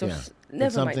English. So Yeah. But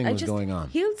never something mind. I was just going on.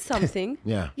 healed something.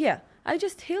 Yeah. Yeah. I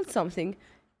just healed something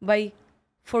by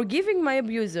forgiving my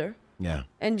abuser Yeah.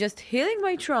 and just healing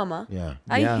my trauma. Yeah.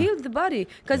 I Yeah. healed the body.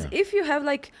 Because if you have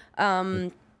like,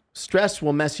 Stress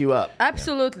will mess you up.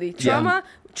 absolutely.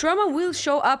 Trauma will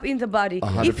show up in the body.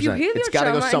 100%. If you heal It's your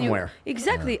gotta go trauma, and somewhere.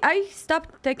 Exactly. I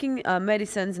stopped taking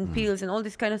medicines and pills and all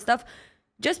this kind of stuff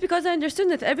just because I understood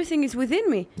that everything is within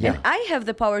me and I have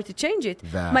the power to change it.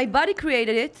 That- My body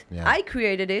created it. Yeah. I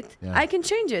created it. Yeah. I can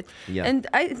change it. Yeah. And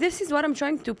this is what I'm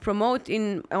trying to promote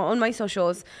on my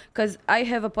socials, because I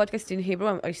have a podcast in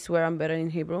Hebrew. I swear I'm better in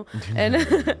Hebrew. And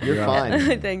You're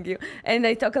fine. Thank you. And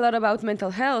I talk a lot about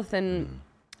mental health and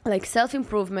like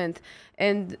self-improvement,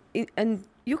 and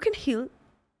you can heal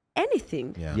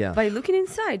anything Yeah. by looking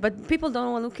inside, but people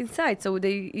don't want to look inside, so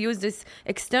they use these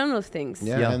external things.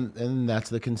 Yeah, and that's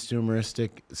the consumeristic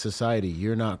society.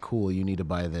 You're not cool. You need to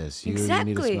buy this. You need to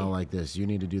Exactly. smell like this. You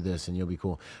need to do this, and you'll be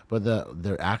cool. But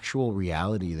the actual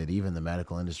reality that even the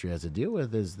medical industry has to deal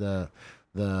with is the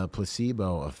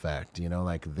placebo effect. You know,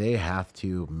 like they have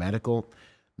to medical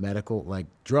like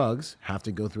drugs have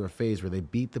to go through a phase where they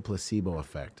beat the placebo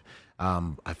effect.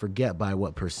 I forget by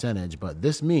what percentage, but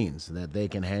this means that they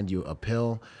can hand you a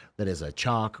pill that is a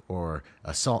chalk or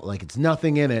a salt, like it's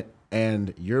nothing in it,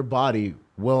 and your body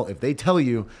will, if they tell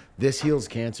you this heals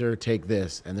cancer, take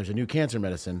this, and there's a new cancer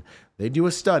medicine, they do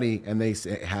a study and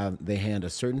they hand a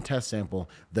certain test sample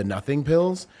the nothing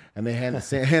pills, and they hand a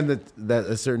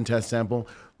certain test sample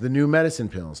the new medicine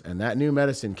pills, and that new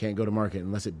medicine can't go to market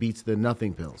unless it beats the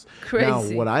nothing pills. Crazy. Now,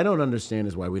 what I don't understand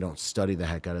is why we don't study the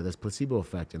heck out of this placebo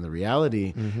effect. And the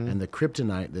reality and the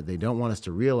kryptonite that they don't want us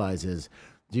to realize is,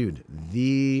 dude,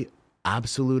 the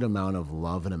absolute amount of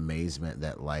love and amazement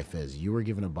that life is. You were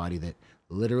given a body that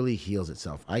literally heals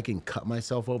itself. I can cut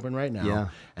myself open right now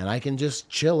and I can just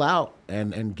chill out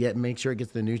and make sure it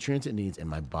gets the nutrients it needs, and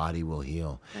my body will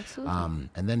heal. Absolutely.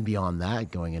 And then beyond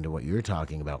that, going into what you're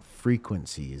talking about,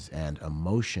 frequencies and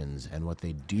emotions and what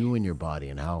they do in your body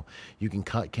and how you can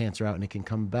cut cancer out and it can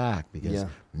come back, because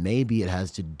maybe it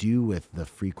has to do with the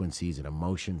frequencies and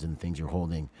emotions and things you're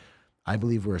holding. I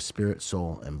believe we're a spirit,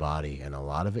 soul, and body, and a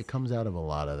lot of it comes out of a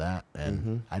lot of that.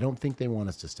 And I don't think they want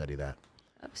us to study that.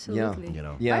 Absolutely. You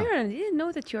know. Yeah. Byron, I didn't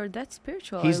know that you're that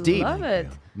spiritual. He's I deep. love it.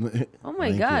 Oh my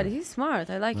Thank God, you. he's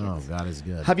smart. I like Oh, it. God is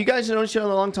good. Have you guys known each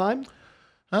other a long time?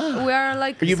 We are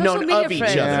like You've social known media of each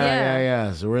friends. other.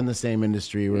 Yeah. So we're in the same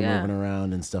industry. We're Yeah. moving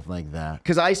around and stuff like that.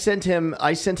 Because I sent him a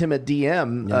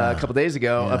DM a couple days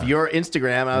ago of your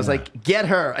Instagram. I was like, get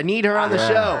her. I need her on the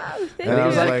show. Thank And he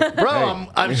was you. like,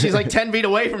 bro, she's like 10 feet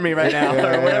away from me right now,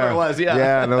 or whatever it was. Yeah.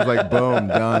 Yeah, and I was like, boom,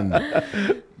 done.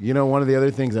 You know, one of the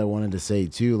other things I wanted to say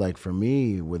too, like for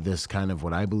me, with this kind of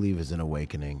what I believe is an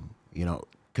awakening, you know,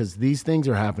 because these things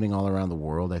are happening all around the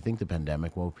world. I think the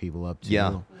pandemic woke people up too.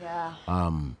 Yeah.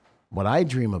 What I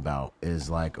dream about is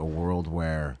like a world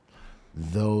where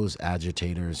those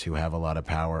agitators who have a lot of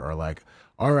power are like,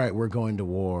 all right, we're going to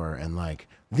war, and like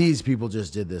these people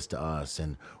just did this to us,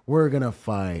 and we're gonna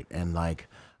fight, and like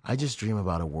I just dream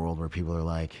about a world where people are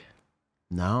like,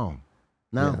 no,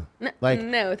 like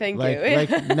No, thank like, you.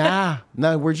 like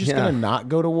no, we're just gonna not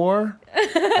go to war,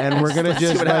 and we're gonna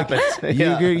just what like happens.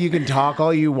 Yeah. you can talk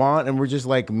all you want, and we're just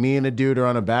like me and a dude are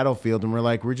on a battlefield, and we're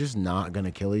like we're just not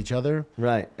gonna kill each other,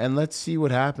 Right. and let's see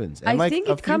what happens. And I like think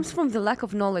a it few- comes from the lack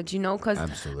of knowledge, you know, because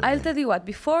Absolutely. I'll tell you what,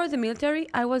 before the military,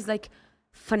 I was like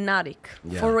fanatic,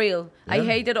 Yeah. for real. I Yeah.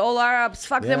 hated all Arabs,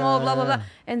 fuck them all, blah, blah, Yeah. blah.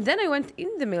 And then I went in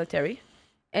the military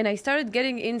and I started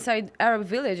getting inside Arab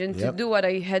village and to Yep. do what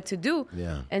I had to do.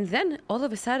 Yeah. And then all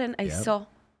of a sudden I Yep. saw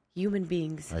human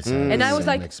beings. I saw And the I was same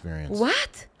like, experience.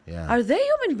 what? Yeah. Are they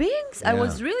human beings? I Yeah.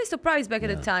 was really surprised back at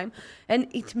the time, and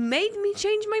it made me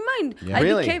change my mind. Yeah. I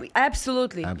Really? became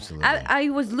absolutely. Absolutely. I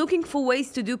was looking for ways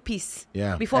to do peace.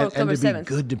 Yeah, Before and October to be 7th.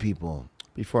 good to people.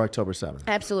 Before October 7th.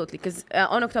 Absolutely, because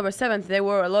on October 7th, there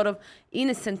were a lot of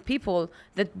innocent people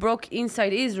that broke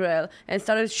inside Israel and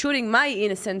started shooting my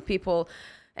innocent people.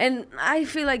 And I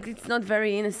feel like it's not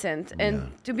very innocent. And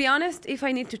to be honest, if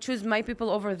I need to choose my people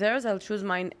over theirs, I'll choose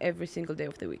mine every single day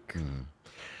of the week.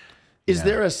 Is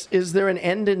there an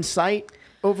end in sight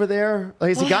over there? Like,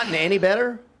 has it gotten any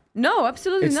better? No,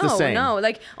 absolutely It's the same. no.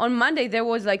 Like on Monday there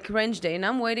was like range day, and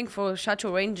I'm waiting for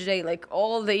Chateau range day like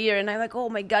all the year, and I'm like, oh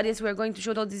my god, yes, we're going to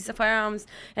shoot all these firearms,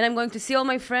 and I'm going to see all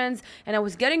my friends. And I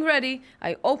was getting ready.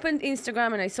 I opened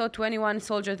Instagram and I saw 21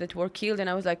 soldiers that were killed, and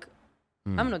I was like,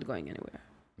 I'm not going anywhere.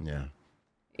 Yeah.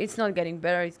 It's not getting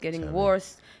better. It's getting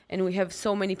worse, and we have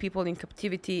so many people in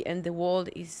captivity, and the world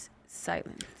is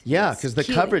silent. Yeah, It's because the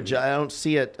killing coverage, me. I don't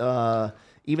see it.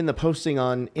 Even the posting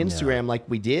on Instagram like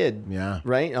we did. Yeah.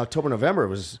 Right? October, November it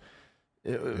was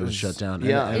shut down.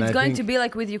 Yeah. And It's I going think- to be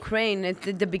like with Ukraine at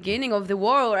the beginning of the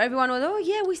war, where everyone was, oh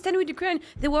yeah, we stand with Ukraine.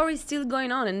 The war is still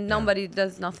going on, and nobody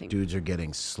does nothing. Dudes are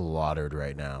getting slaughtered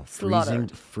right now.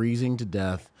 Slaughtered. Freezing to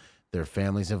death. Their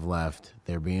families have left.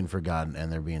 They're being forgotten,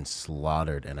 and they're being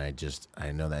slaughtered. And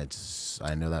I know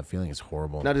that feeling is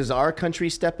horrible. Now, does our country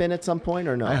step in at some point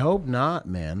or no? I hope not,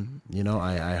 man. You know,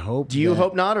 I hope. Do you that-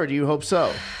 hope not, or do you hope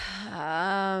so?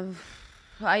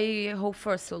 I hope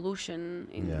for a solution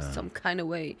in some kind of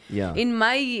way. Yeah. In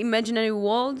my imaginary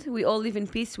world, we all live in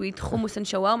peace. We eat hummus and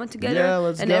shawarma together, Yeah,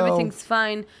 let's and go. everything's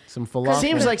fine. some falafel?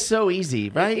 Seems like so easy,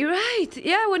 right? You're right.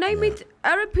 Yeah, when I meet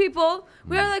Arab people,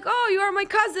 we are like, oh, you are my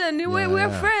cousin. We are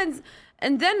Yeah. friends.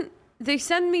 And then they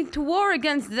send me to war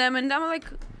against them, and I'm like,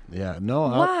 Yeah. No.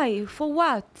 why? For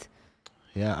what?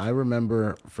 Yeah, I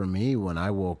remember for me when I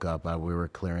woke up, we were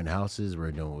clearing houses. We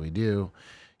were doing what we do,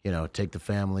 you know, take the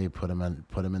family, put them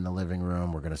in the living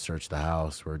room. We're gonna search the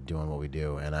house. We're doing what we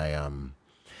do, and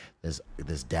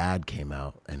this dad came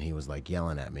out and he was like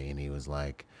yelling at me, and he was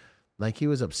like he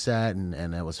was upset,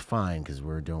 and it was fine because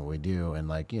we're doing what we do. And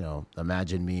like, you know,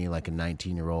 imagine me like a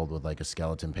 19-year-old with like a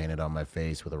skeleton painted on my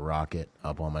face with a rocket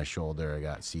up on my shoulder. I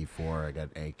got C4,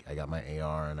 I got my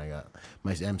AR, and I got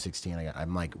my M16.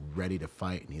 I'm like ready to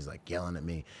fight, and he's like yelling at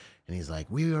me, and he's like,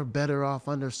 we are better off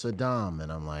under Saddam.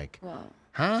 And I'm like, Wow.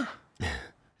 huh?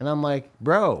 And I'm like,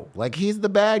 bro, like he's the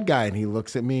bad guy. And he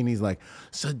looks at me and he's like,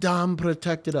 Saddam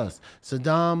protected us.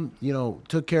 Saddam, you know,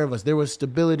 took care of us. There was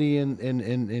stability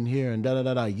in here and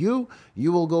da-da-da-da. You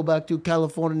will go back to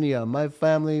California. My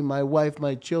family, my wife,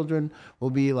 my children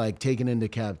will be like taken into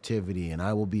captivity, and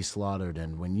I will be slaughtered.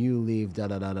 And when you leave,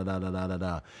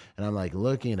 da-da-da-da-da-da-da-da. And I'm like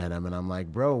looking at him and I'm like,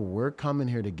 bro, we're coming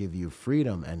here to give you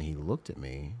freedom. And he looked at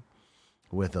me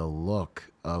with a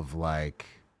look of like,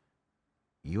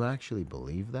 you actually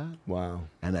believe that? Wow.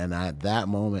 And at that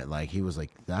moment, like he was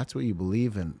like, that's what you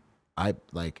believe. And I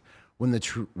like when the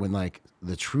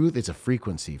truth, it's a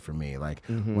frequency for me. Like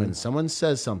when someone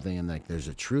says something and like there's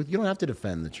a truth, you don't have to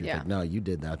defend the truth. Yeah. Like, no, you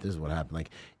did that. This is what happened. Like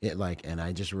it and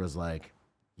I just was like,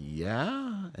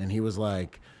 yeah. And he was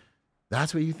like,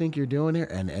 that's what you think you're doing here?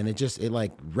 And it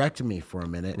like wrecked me for a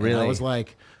minute. And I Really? was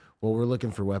like, well, we're looking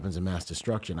for weapons of mass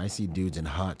destruction. I see dudes in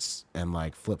huts and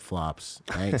like flip-flops.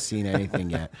 I ain't seen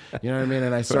anything yet. You know what I mean?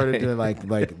 And I started to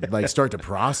like start to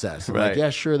process. I'm like,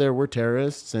 yeah, sure, there were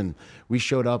terrorists, and we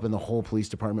showed up and the whole police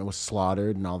department was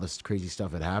slaughtered and all this crazy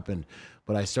stuff had happened.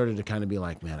 But I started to kind of be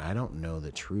like, man, I don't know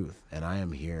the truth, and I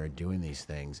am here doing these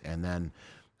things. And then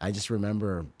I just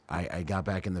remember I got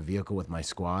back in the vehicle with my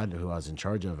squad, who I was in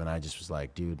charge of, and I just was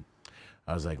like, dude,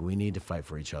 I was like, we need to fight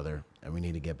for each other, and we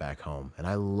need to get back home. And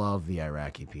I love the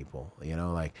Iraqi people, you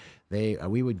know, like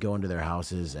we would go into their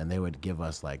houses and they would give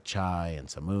us like chai and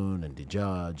samoon and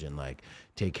dijaj and like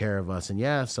take care of us. And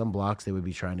yeah, some blocks they would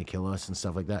be trying to kill us and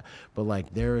stuff like that. But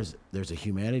like there's a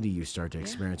humanity you start to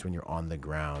experience when you're on the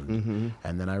ground. Mm-hmm.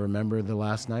 And then I remember the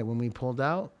last night when we pulled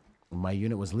out, my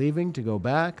unit was leaving to go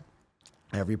back.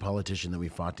 Every politician that we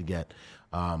fought to get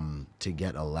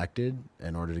elected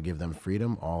in order to give them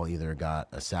freedom all either got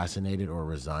assassinated or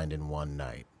resigned in one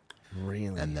night.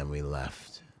 Really? And then we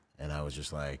left. And I was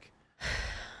just like,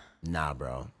 nah,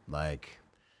 bro. Like,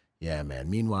 yeah, man.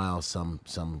 Meanwhile, some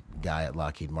guy at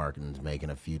Lockheed Martin's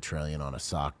making a few trillion on a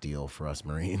sock deal for us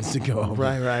Marines to go over.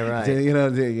 Right. You know,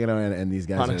 and these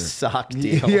guys on a sock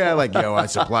deal. Yeah, like, yo, I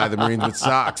supply the Marines with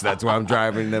socks. That's why I'm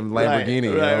driving them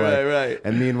Lamborghini. Right.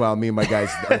 And meanwhile, me and my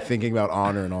guys are thinking about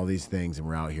honor and all these things, and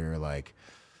we're out here like.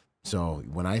 So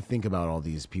when I think about all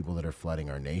these people that are flooding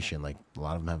our nation, like a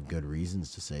lot of them have good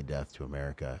reasons to say death to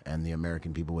America, and the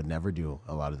American people would never do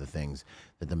a lot of the things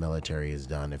that the military has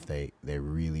done if they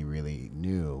really, really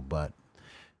knew. But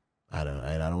I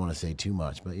don't want to say too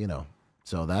much, but you know,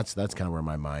 so that's kind of where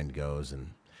my mind goes.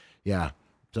 And yeah,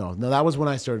 so no, that was when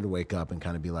I started to wake up and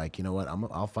kind of be like, you know what,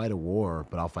 I'll fight a war,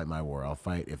 but I'll fight my war. I'll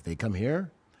fight if they come here,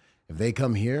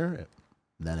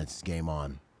 then it's game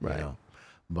on. Right. You know?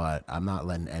 But I'm not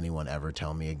letting anyone ever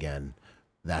tell me again,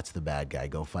 that's the bad guy.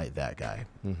 Go fight that guy.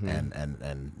 Mm-hmm.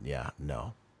 And yeah,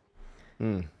 no.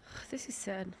 This is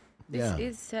sad. This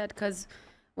is sad because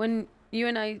when you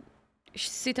and I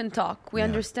sit and talk, we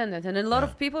understand it. And a lot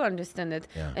of people understand it.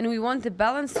 Yeah. And we want the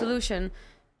balanced solution,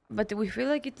 but we feel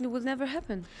like it will never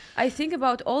happen. I think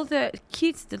about all the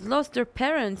kids that lost their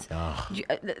parents.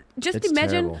 Just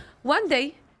imagine terrible. One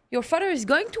day your father is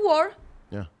going to war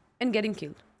and getting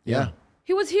killed. Yeah.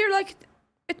 He was here like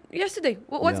yesterday.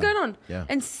 What's going on? Yeah.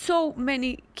 And so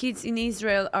many kids in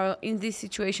Israel are in this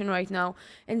situation right now.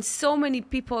 And so many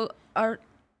people are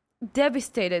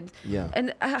devastated. Yeah.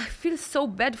 And I feel so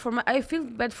bad I feel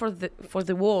bad for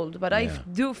the world, but I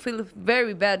do feel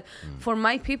very bad for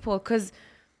my people because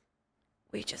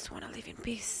we just want to live in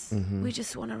peace. Mm-hmm. We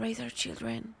just want to raise our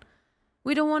children.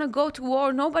 We don't want to go to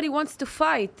war. Nobody wants to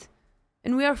fight.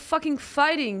 And we are fucking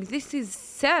fighting. This is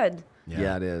sad.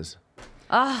 Yeah, it is.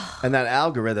 And that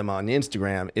algorithm on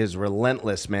Instagram is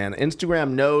relentless, man.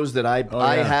 Instagram knows that I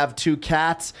have 2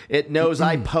 cats. It knows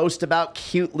I post about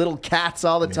cute little cats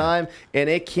all the time, and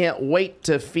it can't wait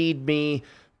to feed me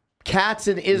cats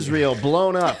in Israel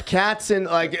blown up. Cats in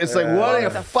it's like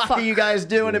what the fuck are you guys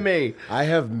doing to me? I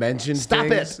have mentioned Stop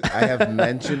things. it. I have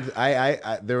mentioned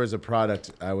I there was a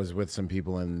product. I was with some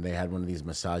people and they had one of these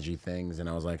massagey things and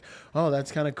I was like, oh,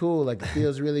 that's kind of cool. Like it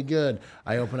feels really good.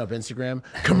 I open up Instagram,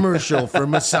 commercial for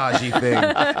massagey thing.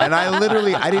 And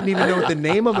I didn't even know what the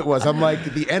name of it was. I'm like,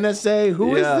 the NSA,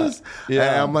 who is this?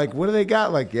 Yeah. And I'm like, what do they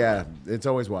got? Like, yeah, it's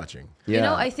always watching. Yeah. You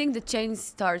know, I think the change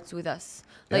starts with us.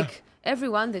 Like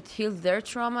everyone that healed their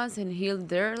traumas and healed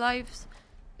their lives,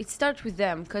 it starts with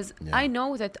them. Because I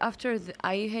know that after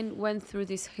I went through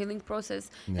this healing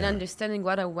process and understanding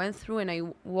what I went through and I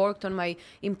worked on my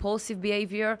impulsive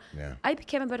behavior, I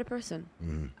became a better person.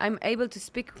 Mm-hmm. I'm able to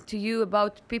speak to you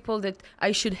about people that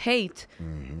I should hate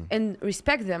and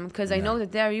respect them because I know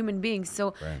that they are human beings.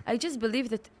 So I just believe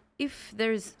that if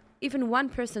there's even one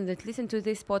person that listened to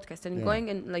this podcast and going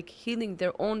and like healing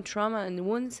their own trauma and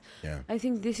wounds, I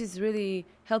think this is really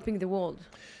helping the world.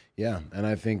 Yeah, and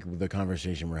I think the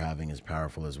conversation we're having is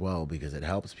powerful as well because it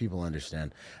helps people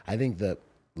understand. I think that,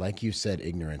 like you said,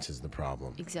 ignorance is the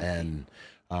problem. Exactly.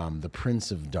 And the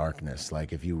prince of darkness,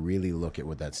 like if you really look at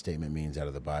what that statement means out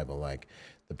of the Bible, like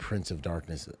the prince of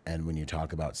darkness, and when you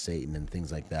talk about Satan and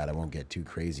things like that, I won't get too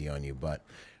crazy on you, but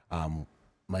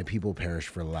my people perish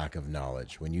for lack of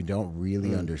knowledge. When you don't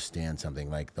really understand something,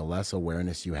 like the less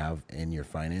awareness you have in your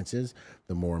finances,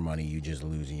 the more money you just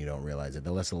lose and you don't realize it.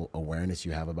 The less awareness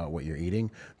you have about what you're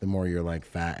eating, the more you're like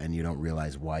fat and you don't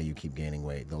realize why you keep gaining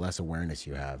weight. The less awareness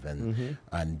you have.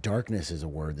 And darkness is a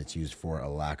word that's used for a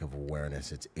lack of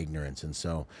awareness. It's ignorance. And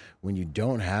so when you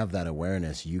don't have that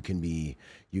awareness, you can be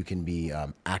you can be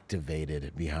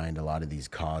activated behind a lot of these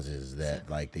causes that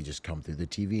like they just come through the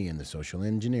TV and the social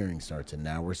engineering starts, and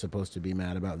now we're supposed to be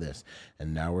mad about this,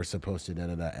 and now we're supposed to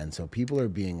da-da-da. And so people are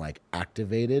being like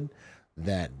activated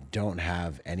that don't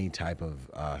have any type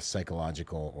of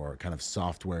psychological or kind of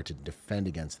software to defend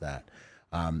against that.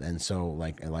 And so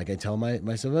like I tell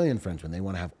my civilian friends when they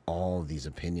want to have all of these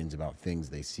opinions about things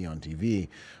they see on TV,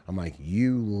 I'm like,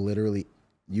 you literally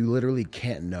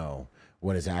can't know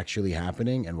what is actually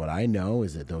happening. And what I know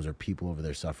is that those are people over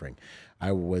there suffering.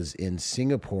 I was in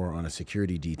Singapore on a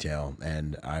security detail,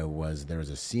 and there was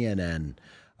a CNN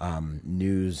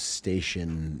news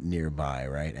station nearby,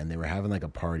 right? And they were having like a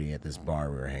party at this bar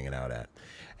we were hanging out at.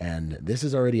 And this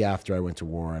is already after I went to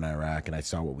war in Iraq and I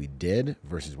saw what we did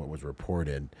versus what was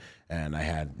reported. And I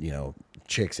had,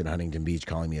 chicks in Huntington Beach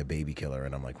calling me a baby killer.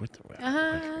 And I'm like, what the?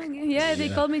 Yeah, they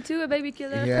called me too a baby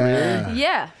killer. Yeah.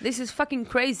 Yeah, this is fucking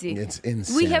crazy. It's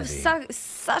insanity. We have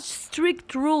such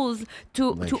strict rules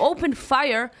to open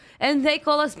fire, and they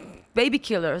call us baby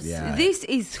killers. Yeah. This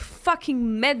is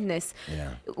fucking madness.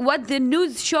 Yeah. What the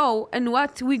news show and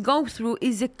what we go through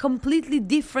is a completely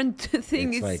different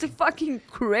thing. It's fucking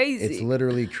crazy. It's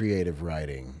literally creative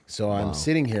writing. So I'm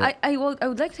sitting here. I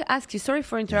would like to ask you, sorry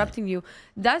for interrupting you.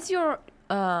 Does your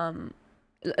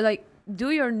do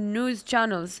your news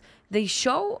channels, they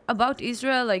show about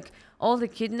Israel, like all the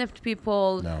kidnapped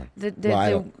people, No. the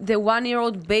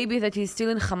 1-year-old baby that is still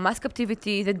in Hamas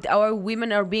captivity, that our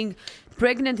women are being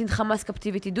pregnant in Hamas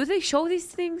captivity? Do they show these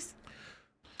things?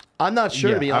 I'm not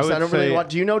sure, to be honest. I don't really want.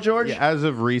 Do you know, George? Yeah, as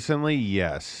of recently,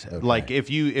 yes. Okay. Like if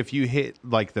you hit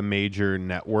like the major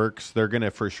networks, they're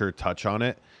gonna for sure touch on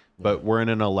it. But we're in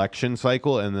an election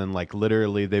cycle, and then like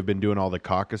literally they've been doing all the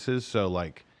caucuses, so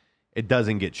like it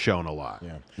doesn't get shown a lot.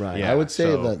 Yeah. Right. I would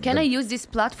say that. Can I use this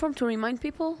platform to remind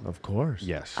people? Of course.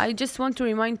 Yes. I just want to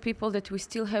remind people that we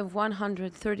still have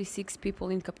 136 people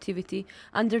in captivity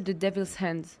under the devil's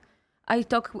hands. I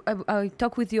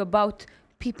talk with you about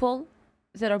people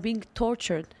that are being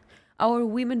tortured, our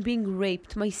women being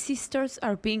raped. My sisters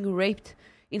are being raped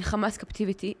in Hamas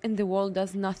captivity, and the world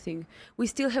does nothing. We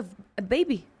still have a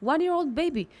baby, 1-year-old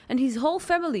baby, and his whole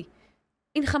family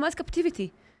in Hamas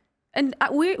captivity. And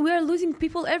we are losing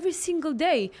people every single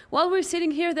day. While we're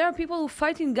sitting here, there are people who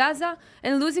fight in Gaza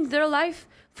and losing their life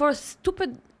for a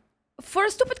stupid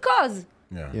cause.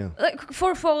 Yeah. Like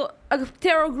for a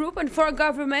terror group and for a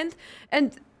government.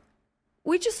 And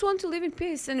we just want to live in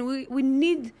peace. And we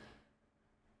need,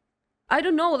 I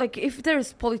don't know, like if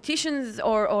there's politicians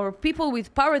or people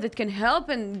with power that can help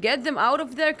and get them out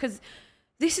of there, because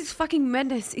this is fucking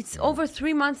madness. It's over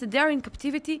 3 months that they're in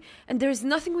captivity, and there's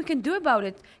nothing we can do about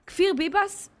it. Kfir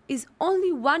Bibas is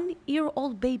only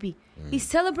 1-year-old baby. He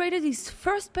celebrated his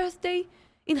first birthday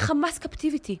in Hamas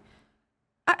captivity.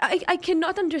 I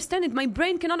cannot understand it. My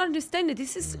brain cannot understand it.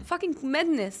 This is fucking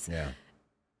madness. Yeah.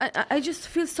 I just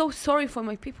feel so sorry for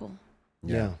my people.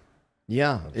 Yeah.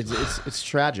 It's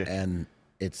tragic. And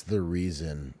it's the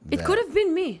reason. It could have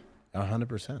been me.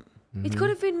 100%. It could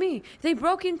have been me. They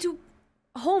broke into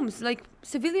homes, like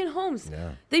civilian homes.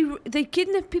 Yeah. They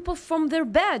kidnapped people from their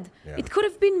bed. Yeah. It could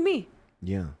have been me.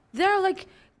 Yeah. There are like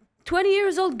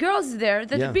 20-year-old girls there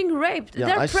that are being raped. Yeah,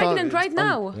 They're I saw pregnant right on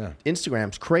now. Yeah.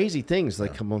 Instagram's crazy things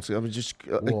like come on. I was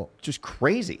just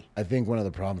crazy. I think one of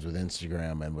the problems with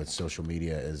Instagram and with social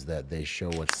media is that they show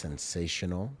what's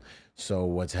sensational. So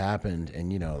what's happened, and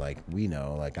like we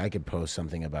know, like I could post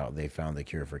something about they found the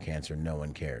cure for cancer, no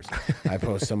one cares. I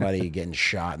post somebody getting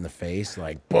shot in the face,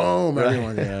 like boom,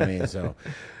 everyone. You know what I mean? So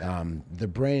the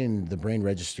brain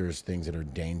registers things that are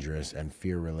dangerous and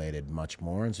fear related much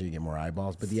more, and so you get more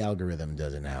eyeballs. But the algorithm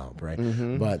doesn't help, right?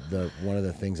 But one of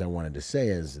the things I wanted to say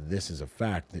is this is a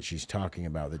fact that she's talking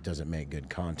about that doesn't make good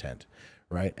content,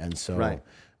 right? And so. Right.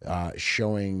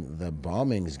 Showing the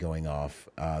bombings going off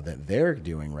that they're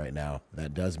doing right now,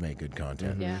 that does make good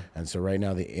content. Yeah. And so right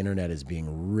now the internet is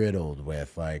being riddled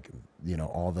with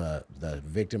all the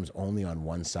victims only on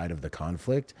one side of the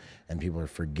conflict, and people are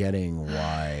forgetting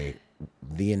why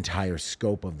the entire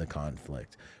scope of the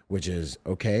conflict, which is,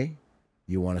 okay,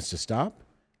 you want us to stop?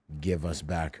 Give us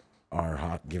back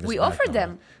we offered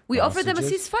them a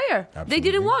ceasefire.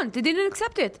 Absolutely. They didn't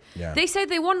accept it. Yeah. They said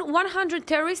they want 100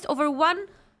 terrorists over one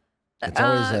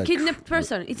kidnapped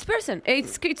person. It's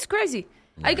crazy.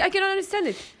 Yeah. I cannot understand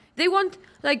it. They want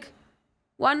like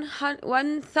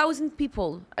 1,000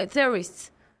 people, terrorists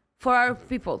for our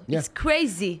people. Yeah. It's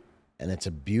crazy. And it's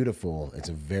a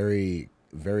very,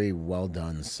 very well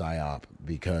done psyop,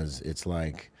 because it's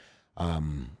like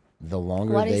the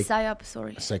longer What is PSYOP?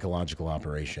 Sorry. psychological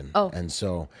operation. Oh. And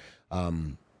so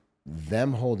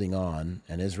them holding on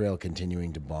and Israel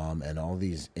continuing to bomb and all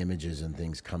these images and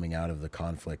things coming out of the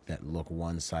conflict that look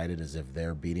one-sided as if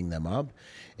they're beating them up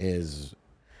is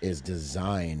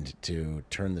designed to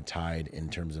turn the tide in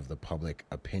terms of the public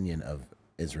opinion of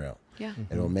Israel. Yeah.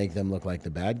 It will make them look like the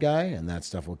bad guy, and that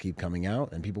stuff will keep coming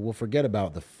out, and people will forget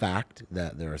about the fact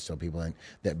that there are still people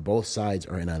that both sides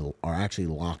are actually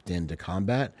locked into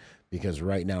combat. Because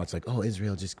right now it's like, oh,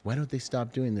 Israel, why don't they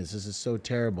stop doing this? This is so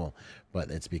terrible.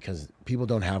 But it's because people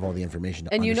don't have all the information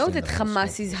to And you know understand that the whole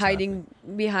Hamas scope of is what's hiding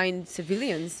happening. behind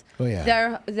civilians. Oh,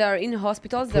 yeah. They're in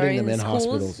hospitals, Putting they're them in schools.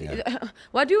 hospitals, yeah.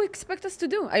 What do you expect us to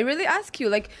do? I really ask you,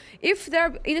 like, if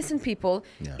they're innocent people,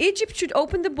 Yeah. Egypt should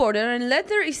open the border and let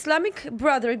their Islamic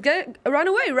brother run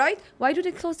away, right? Why do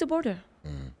they close the border?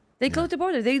 They close the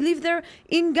border. They live there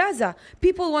in Gaza.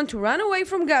 People want to run away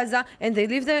from Gaza, and they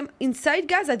leave them inside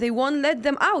Gaza. They won't let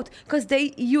them out because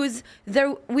they use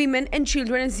their women and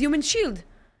children as human shield.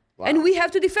 Wow. And we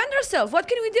have to defend ourselves. What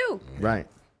can we do? Right.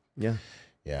 Yeah.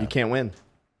 Yeah. You can't win.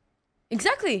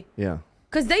 Exactly. Yeah.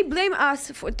 Because they blame us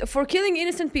for killing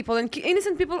innocent people, and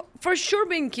innocent people for sure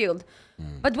being killed.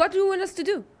 But what do you want us to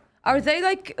do? Are they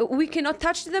like, we cannot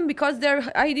touch them because they're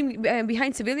hiding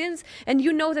behind civilians? And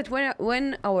you know that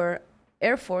when our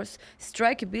Air Force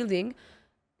strike a building,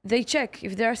 they check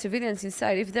if there are civilians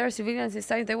inside. If there are civilians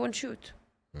inside, they won't shoot.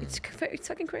 It's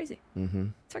fucking crazy. Mm-hmm.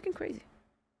 It's fucking crazy.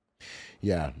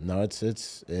 Yeah, no,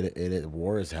 it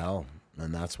war is hell,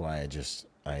 and that's why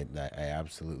I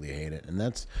absolutely hate it, and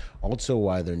that's also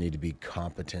why there need to be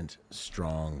competent,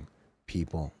 strong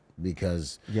people,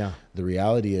 because the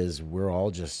reality is we're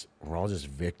all just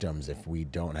victims if we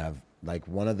don't have, like,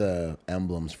 one of the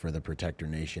emblems for the Protector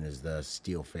Nation is the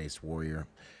steel-faced warrior,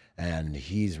 and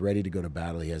he's ready to go to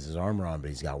battle. He has his armor on, but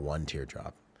he's got one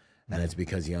teardrop, and it's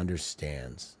because he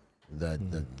understands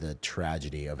the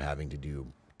tragedy of having to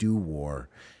do war.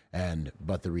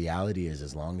 But the reality is,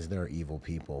 as long as there are evil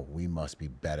people, we must be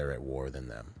better at war than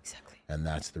them. Exactly. And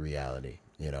that's the reality,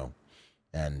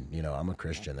 And, I'm a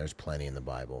Christian. There's plenty in the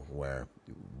Bible where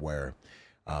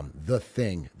the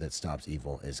thing that stops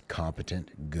evil is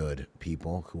competent, good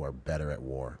people who are better at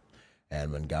war.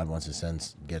 And when God wants to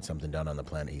get something done on the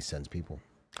planet, he sends people.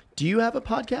 Do you have a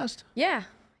podcast? Yeah.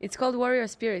 It's called Warrior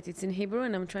Spirit. It's in Hebrew,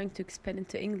 and I'm trying to expand it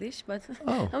to English, but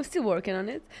I'm still working on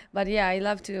it. But yeah, I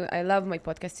love my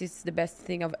podcast. It's the best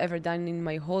thing I've ever done in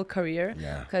my whole career,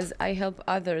 because I help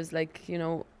others, like,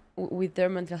 with their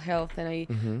mental health, and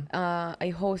I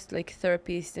host like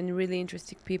therapists and really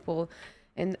interesting people,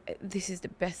 and this is the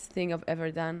best thing I've ever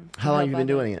done. How long have you been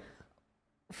doing it?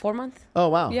 4 months. Oh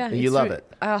wow! Yeah, and you love it.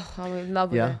 Oh, I'm in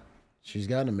love with it. She's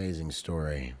got an amazing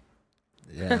story.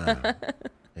 Yeah.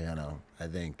 I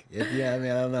think. I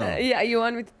don't know. Yeah, you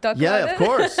want me to talk about it? Yeah, of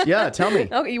course. Yeah, tell me.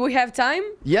 Okay, we have time?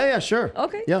 Yeah, sure.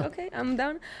 Okay, Yeah. okay, I'm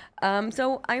down.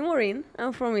 So I'm Orin.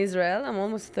 I'm from Israel. I'm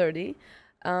almost 30.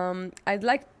 I'd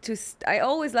like to. I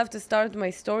always love to start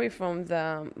my story from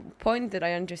the point that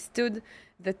I understood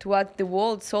that what the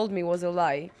world sold me was a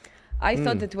lie. I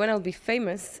thought that when I'll be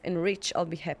famous and rich,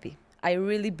 I'll be happy. I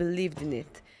really believed in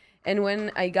it. And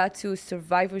when I got to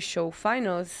Survivor Show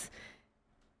finals,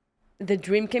 the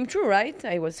dream came true, right?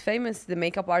 I was famous. The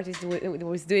makeup artist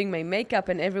was doing my makeup,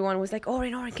 and everyone was like,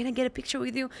 Orin, can I get a picture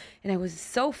with you? And I was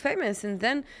so famous. And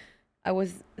then I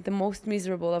was the most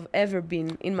miserable I've ever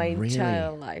been in my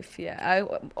entire life. Yeah,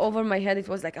 over my head, it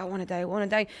was like, I want to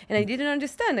die. And I didn't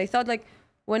understand. I thought, like,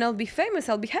 when I'll be famous,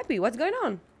 I'll be happy. What's going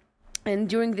on? And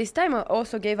during this time, I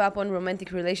also gave up on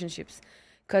romantic relationships,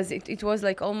 because it was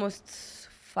like almost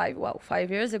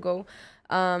 5 years ago.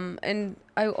 And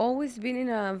I've always been in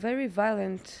a very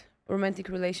violent romantic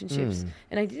relationships,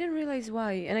 and I didn't realize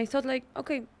why. And I thought, like,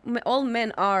 okay, all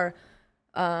men are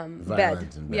bad.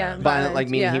 Yeah, Violent, like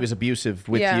meaning he was abusive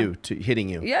with you, hitting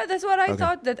you. Yeah, that's what I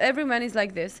thought, that every man is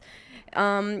like this.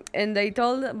 And I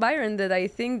told Byron that I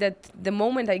think that the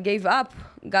moment I gave up,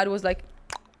 God was like,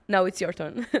 now it's your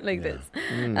turn, like this.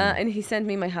 And he sent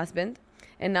me my husband.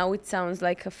 And now it sounds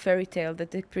like a fairy tale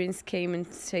that the prince came and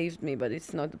saved me, but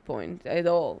it's not the point at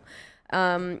all.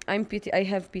 I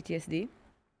have PTSD.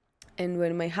 And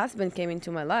when my husband came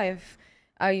into my life,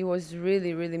 I was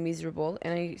really, really miserable.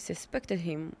 And I suspected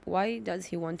him. Why does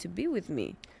he want to be with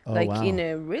me? In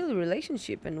a real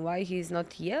relationship, and why he's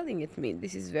not yelling at me?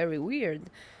 This is very weird.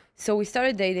 So we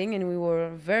started dating, and we were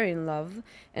very in love.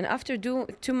 And after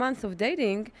 2 months of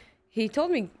dating, he told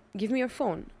me, give me your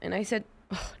phone. And I said,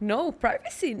 oh, no,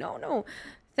 privacy, no.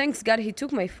 Thanks God he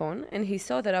took my phone, and he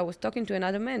saw that I was talking to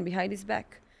another man behind his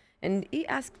back. And he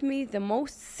asked me the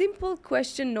most simple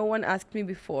question no one asked me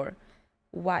before.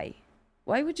 Why?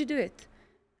 Why would you do it?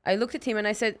 I looked at him and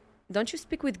I said, don't you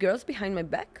speak with girls behind my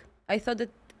back? I thought that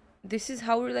this is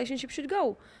how a relationship should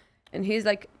go. And he's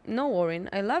like, no, Orin,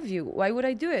 I love you. Why would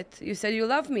I do it? You said you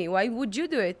love me. Why would you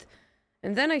do it?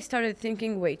 And then I started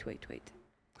thinking, wait.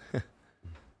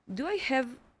 Do I have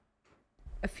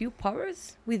a few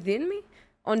powers within me?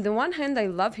 On the one hand, I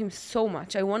love him so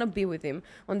much. I want to be with him.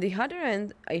 On the other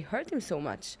hand, I hurt him so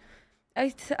much.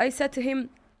 I said to him,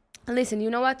 listen, you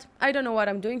know what? I don't know what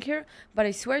I'm doing here, but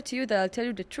I swear to you that I'll tell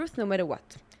you the truth no matter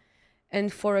what.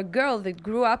 And for a girl that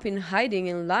grew up in hiding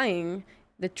and lying,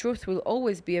 the truth will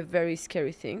always be a very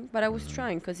scary thing. But I was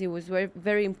trying because it was very,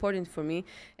 very important for me.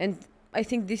 And I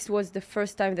think this was the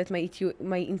first time that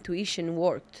my intuition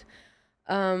worked.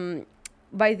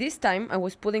 By this time, I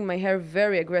was pulling my hair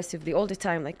very aggressively all the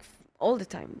time.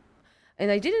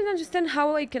 And I didn't understand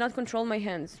how I cannot control my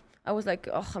hands. I was like,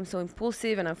 oh, I'm so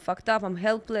impulsive and I'm fucked up. I'm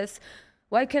helpless.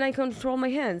 Why can't I control my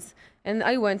hands? And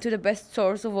I went to the best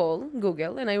source of all,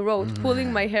 Google, and I wrote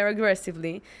pulling my hair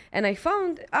aggressively. And I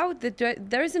found out that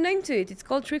there is a name to it. It's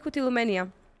called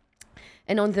trichotillomania.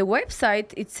 And on the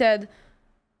website, it said,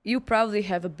 you probably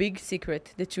have a big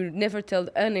secret that you never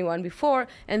told anyone before,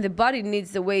 and the body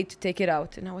needs a way to take it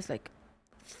out. And I was like,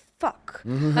 fuck.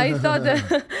 I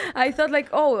thought like,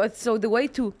 oh, so the way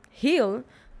to heal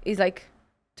is like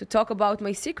to talk about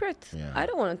my secret. Yeah. I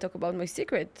don't want to talk about my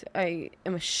secret. I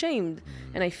am ashamed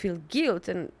and I feel guilt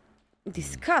and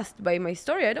disgust by my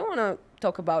story. I don't want to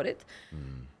talk about it.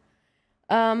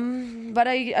 But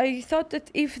I thought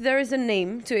that if there is a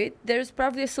name to it, there's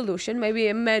probably a solution, maybe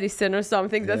a medicine or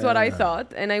something. That's what I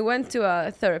thought. And I went to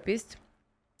a therapist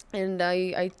and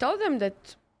I told them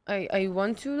that I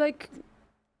want to like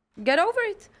get over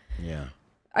it. Yeah.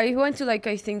 I went to like,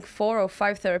 I think 4 or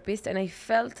 5 therapists and I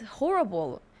felt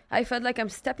horrible. I felt like I'm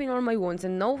stepping on my wounds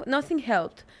and nothing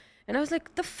helped. And I was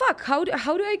like, the fuck, how do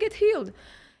I get healed?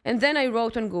 And then I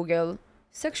wrote on Google,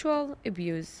 sexual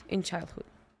abuse in childhood.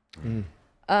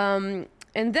 And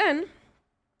then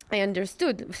I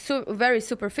understood very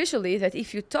superficially that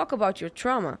if you talk about your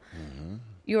trauma,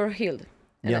 you're healed.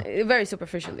 And very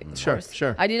superficially, of course.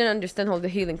 Sure. I didn't understand all the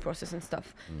healing process and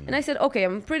stuff. And I said, okay,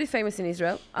 I'm pretty famous in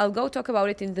Israel. I'll go talk about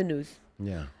it in the news.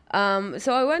 Yeah.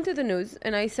 So I went to the news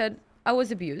and I said, I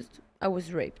was abused. I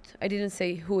was raped. I didn't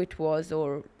say who it was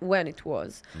or when it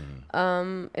was.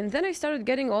 And then I started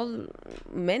getting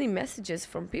many messages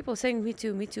from people saying, me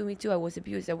too, I was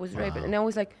abused, I was raped. And I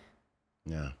was like,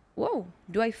 whoa,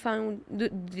 do I find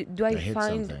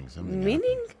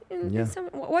meaning in some,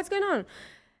 what's going on?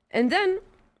 And then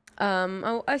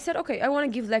I said, okay, I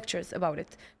want to give lectures about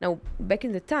it. Now, back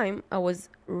in the time, I was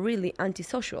really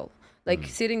antisocial. Like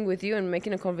sitting with you and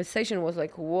making a conversation was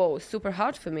like, whoa, super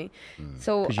hard for me.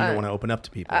 So because you don't want to open up to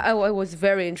people. I was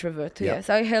very introvert. Yes,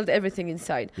 I held everything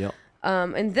inside.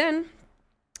 And then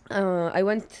I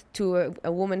went to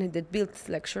a woman that built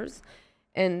lectures,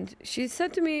 and she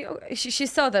said to me, she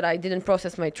saw that I didn't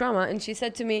process my trauma, and she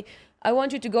said to me, I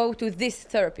want you to go to this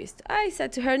therapist. I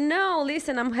said to her, no,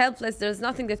 listen, I'm helpless. There's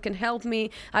nothing that can help me.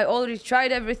 I already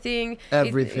tried everything.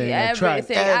 Everything. I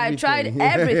tried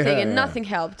everything and nothing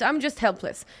helped. I'm just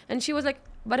helpless. And she was like,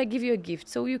 but I give you a gift,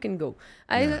 so you can go.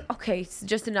 I said, okay, it's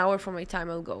just an hour from my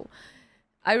time, I'll go.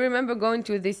 I remember going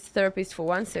to this therapist for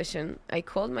one session. I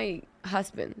called my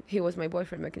husband. He was my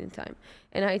boyfriend back in the time.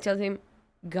 And I told him,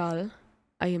 Gal,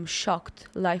 I am shocked.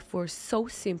 Life was so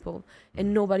simple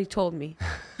and nobody told me.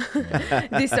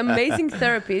 This amazing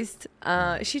therapist,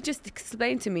 she just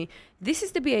explained to me, this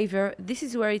is the behavior, this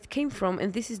is where it came from,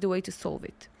 and this is the way to solve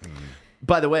it.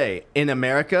 By the way, in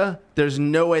America, there's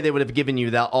no way they would have given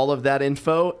you all of that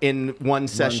info in one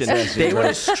session. They would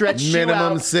have stretched you out.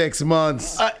 Minimum 6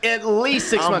 months. At least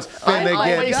 6 months. Finna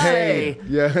get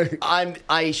paid.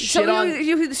 I shit So on.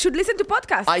 you should listen to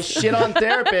podcasts. I shit on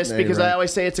therapists because I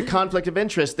always say it's a conflict of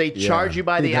interest. They charge you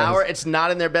by the hour. It's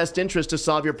not in their best interest to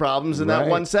solve your problems in that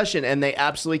one session, and they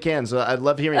absolutely can. So I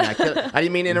love hearing that. I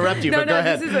didn't mean to interrupt you, but go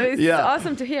ahead. It's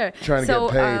awesome to hear. Trying to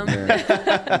get paid,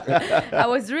 man. I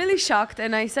was really shocked,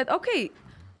 and I said, okay,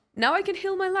 now I can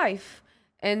heal my life.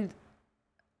 And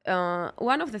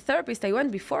one of the therapists I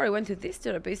went to this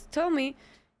therapist, told me,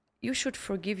 you should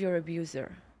forgive your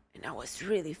abuser. And I was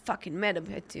really fucking mad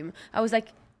at him. I was like,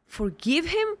 forgive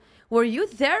him? Were you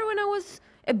there when I was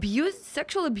abused,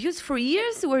 sexual abuse for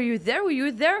years? Were you there? Were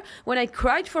you there when I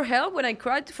cried for help, when I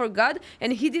cried for God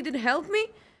and he didn't help me?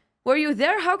 Were you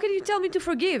there? How can you tell me to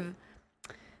forgive?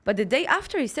 But the day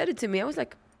after he said it to me, I was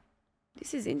like,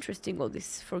 this is interesting, all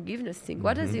this forgiveness thing.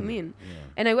 What does it mean? Yeah.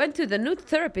 And I went to the new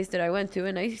therapist that I went to,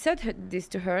 and I said this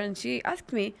to her, and she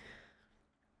asked me,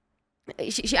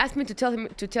 she asked me to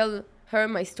tell her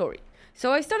my story.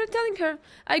 So I started telling her,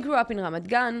 I grew up in Ramat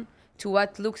Gan. to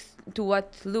what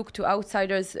looked to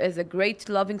outsiders as a great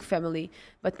loving family,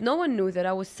 but no one knew that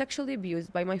I was sexually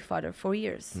abused by my father for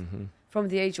years, from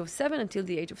the age of 7 until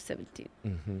the age of 17.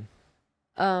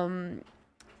 And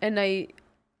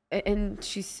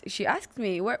she asked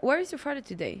me, where is your father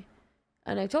today?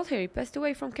 And I told her he passed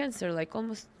away from cancer like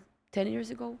almost 10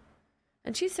 years ago.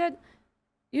 And she said,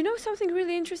 you know something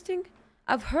really interesting?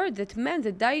 I've heard that men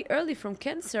that die early from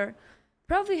cancer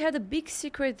probably had a big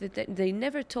secret that they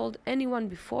never told anyone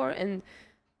before, and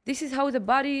this is how the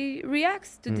body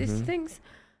reacts to these things.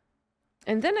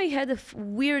 And then I had a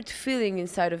weird feeling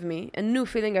inside of me, a new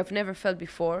feeling I've never felt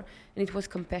before, and it was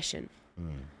compassion.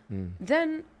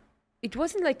 Then it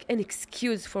wasn't like an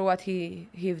excuse for what he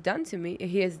has done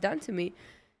to me,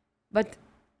 but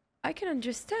I can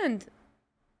understand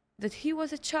that he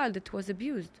was a child that was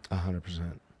abused.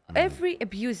 100%. Every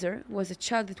abuser was a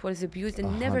child that was abused and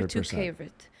never took 100%. care of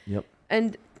it. Yep.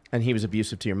 And he was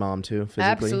abusive to your mom too, physically?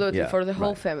 absolutely, for the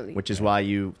whole family. Which is why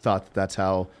you thought that that's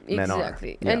how men are.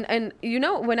 Exactly. Yeah. And you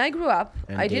know, when I grew up,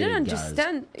 And I didn't dated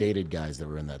understand. dated guys that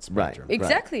were in that spectrum.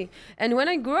 Exactly. And when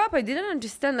I grew up, I didn't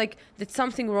understand like that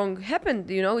something wrong happened.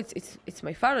 You know, it's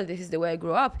my father. This is the way I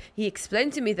grew up. He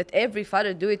explained to me that every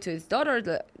father do it to his daughter.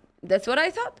 That's what I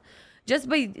thought. Just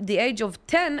by the age of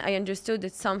 10, I understood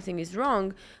that something is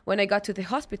wrong when I got to the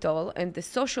hospital, and the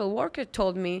social worker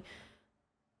told me,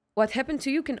 what happened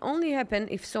to you can only happen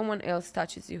if someone else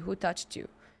touches you. Who touched you?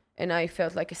 And I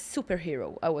felt like a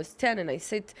superhero. I was 10, and I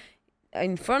sat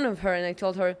in front of her, and I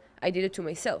told her, I did it to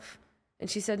myself. And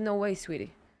she said, no way,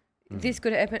 sweetie. This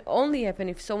could only happen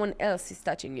if someone else is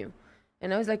touching you.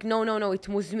 And I was like, no, it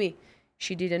was me.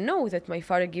 She didn't know that my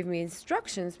father gave me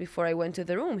instructions before I went to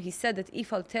the room. He said that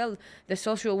if I'll tell the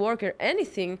social worker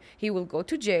anything, he will go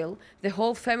to jail. The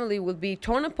whole family will be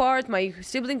torn apart. My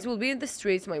siblings will be in the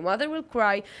streets. My mother will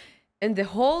cry. And the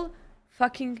whole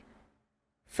fucking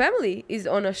family is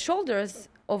on the shoulders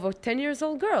of a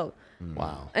 10-year-old girl.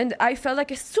 Wow. And I felt like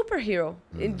a superhero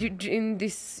in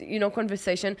this,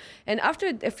 conversation. And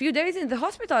after a few days in the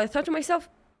hospital, I thought to myself,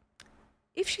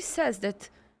 if she says that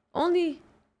only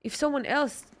if someone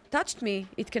else touched me,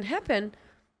 it can happen,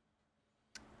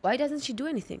 why doesn't she do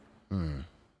anything?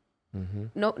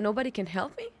 Nobody can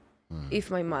help me?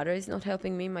 If my mother is not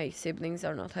helping me, my siblings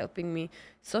are not helping me,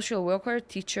 social worker,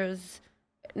 teachers,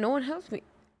 no one helps me.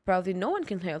 Probably no one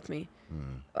can help me.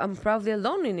 I'm probably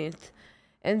alone in it.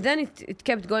 And then it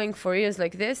kept going for years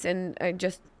like this, and I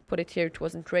just put it here, it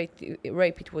wasn't rape,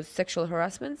 it was sexual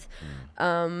harassment.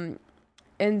 And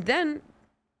then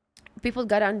people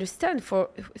gotta understand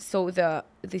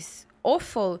this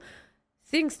awful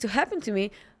things to happen to me,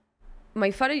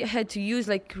 my father had to use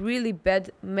like really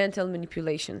bad mental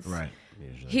manipulations. Right.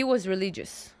 Usually. He was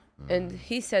religious, and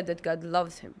he said that God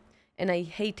loves him, and I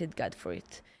hated God for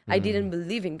it. I didn't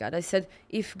believe in God. I said,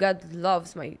 if God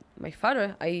loves my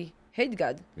father, I hate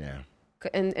God. Yeah.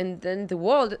 And then the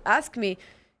world asked me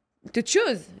to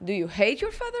choose, do you hate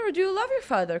your father or do you love your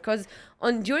father? Because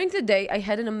during the day I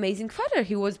had an amazing father.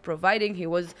 He was providing, he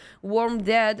was warm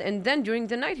dad, and then during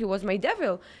the night he was my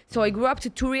devil. So I grew up to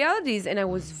two realities, and I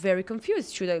was very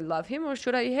confused. Should I love him or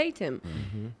should I hate him?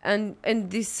 And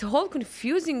this whole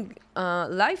confusing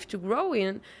life to grow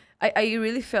in, I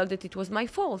really felt that it was my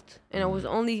fault. And I was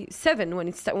only 7 when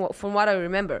it started, from what I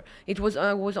remember.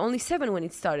 I was only 7 when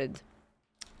it started.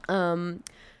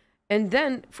 And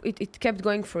then it kept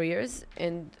going for years.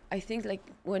 And I think like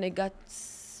when I got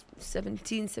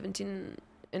 17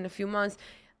 and a few months,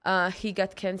 he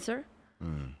got cancer.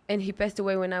 And he passed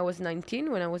away when I was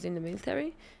 19, when I was in the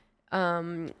military.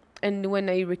 And when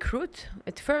I recruit,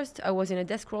 at first, I was in a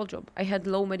desk roll job. I had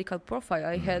low medical profile.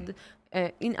 I had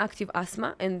inactive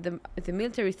asthma, and the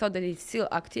military thought that it's still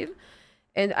active.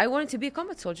 And I wanted to be a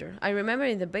combat soldier. I remember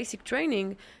in the basic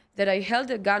training that I held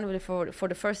a gun for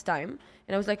the first time,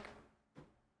 and I was like,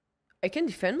 I can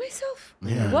defend myself?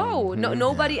 Yeah. Wow,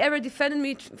 nobody ever defended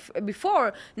me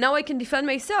before. Now I can defend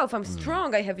myself. I'm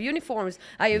strong. I have uniforms.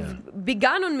 I have big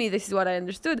gun on me. This is what I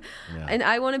understood. Yeah. And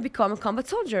I want to become a combat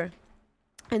soldier.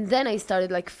 And then I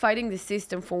started like fighting the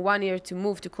system for 1 year to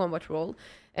move to combat role.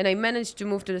 And I managed to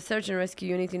move to the search and rescue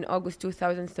unit in August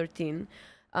 2013.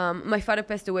 My father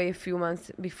passed away a few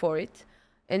months before it.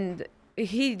 And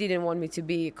he didn't want me to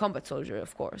be a combat soldier,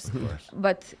 of course.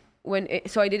 But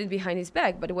so I did it behind his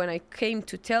back. But when I came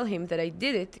to tell him that I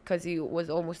did it, because he was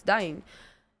almost dying,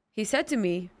 he said to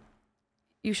me,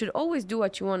 you should always do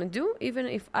what you want to do, even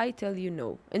if I tell you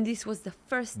no. And this was the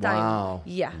first time. Wow.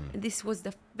 Yeah. This was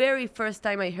the very first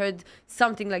time I heard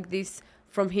something like this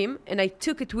from him. And I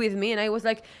took it with me. And I was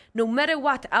like, no matter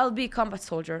what, I'll be a combat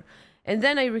soldier. And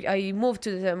then I moved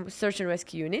to the search and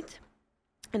rescue unit.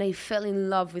 and I fell in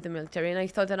love with the military, and I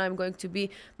thought that I'm going to be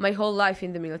my whole life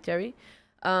in the military.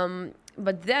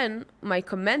 But then my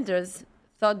commanders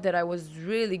thought that I was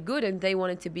really good, and they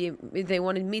wanted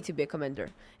me to be a commander,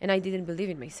 and I didn't believe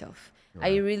in myself.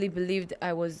 I really believed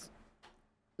I was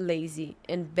lazy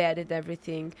and bad at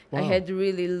everything. I had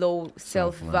really low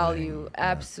self-value.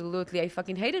 Absolutely. I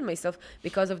fucking hated myself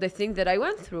because of the thing that I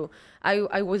went through.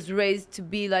 I was raised to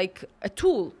be like a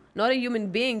tool, not a human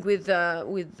being with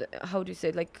how do you say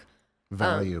it? Like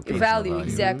Value,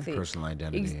 exactly. Personal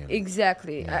identity.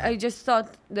 Exactly. Yeah. I just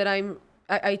thought that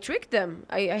I tricked them.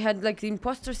 I had like the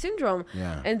imposter syndrome.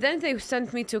 Yeah. And then they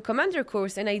sent me to a commander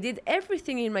course, and I did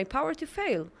everything in my power to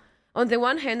fail. On the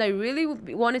one hand, I really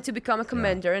wanted to become a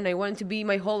commander, and I wanted to be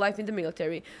my whole life in the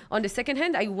military. On the second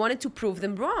hand, I wanted to prove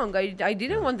them wrong. I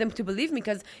didn't want them to believe me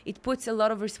because it puts a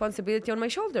lot of responsibility on my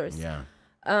shoulders. Yeah.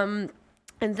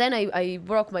 And then I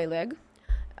broke my leg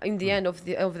in the end of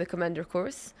the commander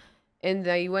course, and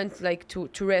I went like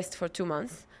to rest for 2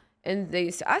 months. And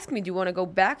they asked me, "Do you want to go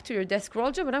back to your desk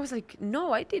role job?" And I was like,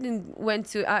 "No, I didn't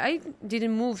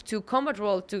move to combat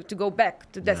role to go back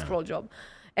to desk role job."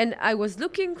 And I was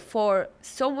looking for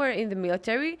somewhere in the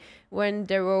military when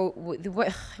there were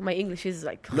my English is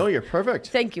like No, you're perfect.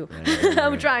 Thank you.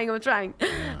 I'm trying.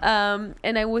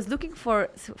 And I was looking for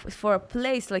a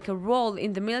place, like a role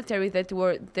in the military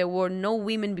there were no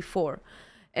women before.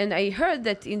 And I heard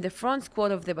that in the front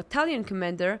squad of the battalion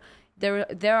commander,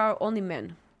 there are only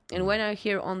men. And when I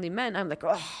hear only men, I'm like,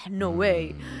 oh, no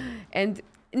way. And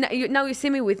now you see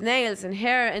me with nails and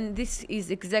hair, and this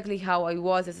is exactly how I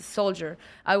was as a soldier.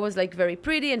 I was like very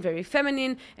pretty and very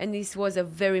feminine, and this was a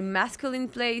very masculine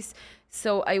place.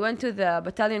 So I went to the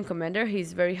battalion commander.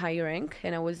 He's very high rank,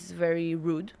 and I was very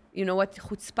rude. You know what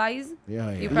chutzpah is?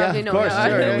 Yeah. You probably know. Of course,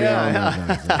 sure.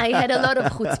 I had a lot of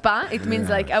chutzpah. It means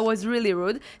like I was really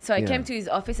rude. So I came to his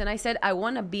office and I said, "I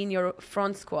want to be in your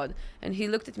front squad." And he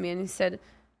looked at me and he said,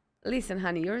 "Listen,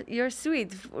 honey, you're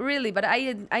sweet, really, but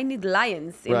I need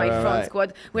lions in my front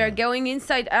squad. We are going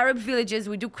inside Arab villages.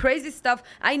 We do crazy stuff.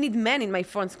 I need men in my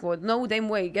front squad. No damn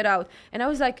way, get out." And I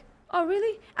was like, "Oh,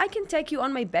 really? I can take you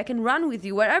on my back and run with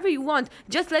you wherever you want.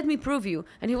 Just let me prove you."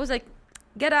 And he was like,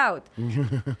 "Get out."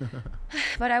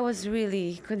 But I was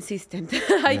really consistent.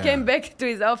 I came back to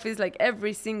his office like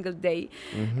every single day.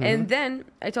 And then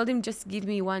I told him, "Just give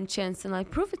me one chance and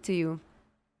I'll prove it to you."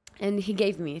 And he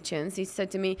gave me a chance. He said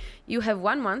to me, "You have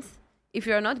 1 month. If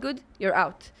you're not good, you're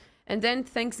out." And then,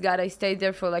 thanks God, I stayed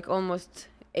there for like almost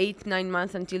 8-9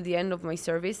 months until the end of my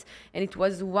service. And it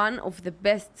was one of the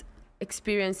best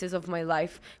experiences of my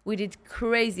life. We did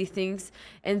crazy things.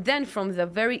 And then from the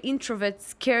very introvert,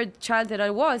 scared child that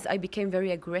I was, I became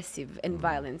very aggressive and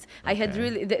violent. I had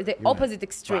really the opposite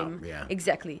extreme. Wow, yeah.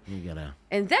 Exactly. You gotta.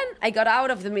 And then I got out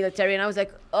of the military and I was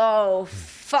like, "Oh,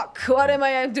 fuck, what am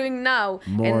I doing now?"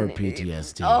 More and,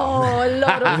 PTSD. Oh, a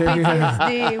lot of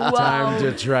PTSD. Wow. Time to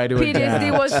try to PTSD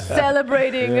adapt. was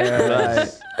celebrating.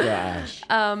 Gosh.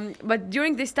 But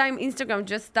during this time, Instagram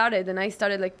just started, and I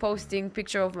started like posting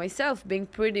picture of myself being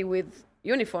pretty with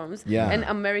uniforms. Yeah. And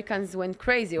Americans went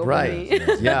crazy over me.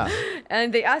 Yeah.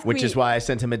 And they asked Which me, is why I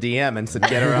sent him a DM and said,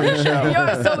 "Get her on the show."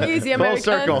 "You're so easy, Full American."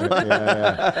 circle.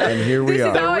 And here we This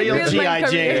is are. how I Real built my G.I.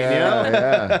 career. Jane, you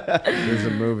know? Here's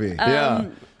a movie.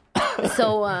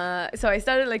 So I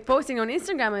started like posting on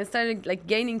Instagram. I started like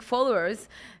gaining followers,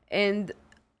 and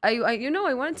I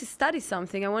wanted to study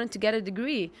something. I wanted to get a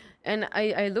degree, and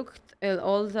I looked at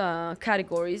all the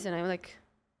categories, and I'm like,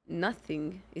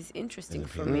 nothing is interesting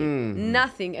for me.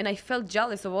 Nothing. And I felt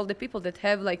jealous of all the people that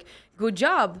have like good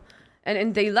job.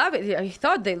 And they love it. I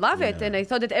thought they love it, and I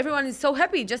thought that everyone is so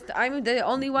happy. Just I'm the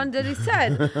only one that is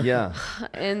sad.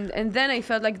 And then I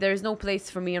felt like there is no place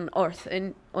for me on Earth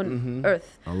and on Earth.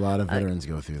 A lot of veterans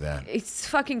go through that. It's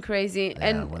fucking crazy.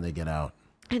 Yeah, when they get out.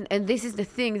 And this is the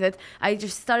thing that I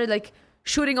just started like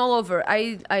shooting all over.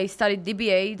 I studied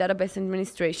DBA, database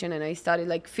administration, and I studied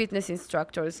like fitness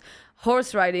instructors,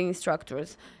 horse riding instructors,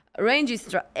 range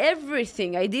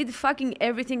everything. I did fucking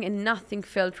everything, and nothing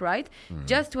felt right.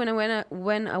 Just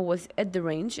when I was at the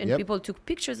range and people took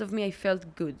pictures of me, I felt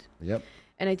good. Yep.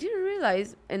 And I didn't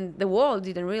realize, and the world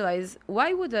didn't realize,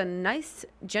 why would a nice,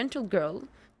 gentle girl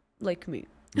like me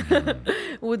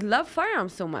would love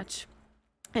firearms so much?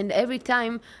 And every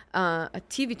time a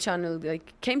TV channel like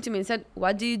came to me and said,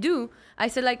 "What do you do?" I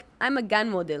said like, "I'm a gun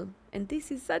model." and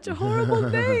this is such a horrible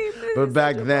name. This But is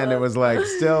back such a then, it was like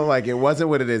still like it wasn't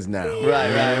what it is now.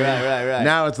 Right.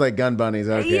 Now it's like gun bunnies.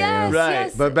 Okay. Yes, Right.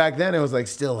 yes. But back then, it was like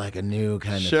still like a new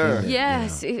kind of Sure. thing.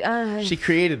 Yes. She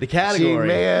created the She category.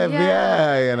 may have,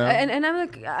 you know. And I'm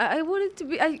like, I wanted to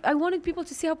be. I wanted people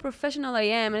to see how professional I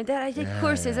am, and that I take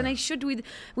courses, and I shoot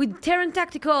with Terran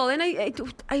Tactical, and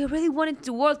I really wanted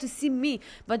the world to see me,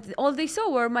 but all they saw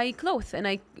were my clothes, and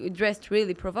I dressed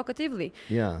really provocatively.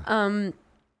 Yeah.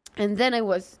 And then I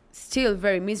was still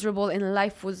very miserable, and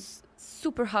life was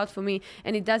super hard for me.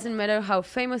 And it doesn't matter how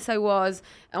famous I was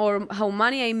or how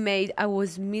money I made, I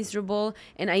was miserable,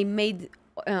 and I made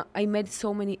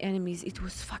so many enemies. It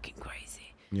was fucking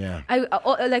crazy. Yeah.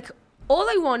 Like all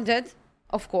I wanted,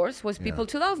 of course, was people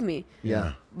to love me.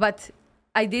 Yeah. But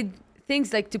I did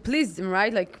things like to please them,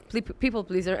 right? Like people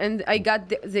pleaser, and I got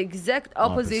the exact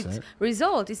opposite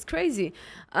result. It's crazy.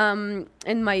 And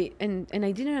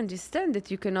I didn't understand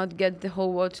that you cannot get the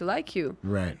whole world to like you.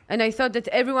 Right. And I thought that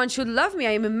everyone should love me.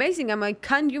 I am amazing. I'm a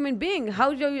kind human being.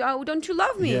 How don't you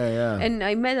love me? Yeah. And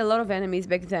I made a lot of enemies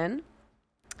back then.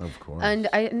 Of course. And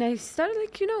I started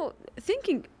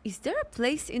thinking, is there a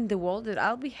place in the world that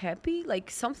I'll be happy? Like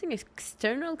something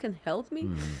external can help me?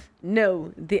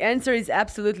 No. The answer is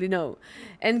absolutely no.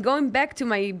 And going back to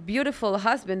my beautiful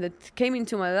husband that came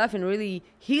into my life and really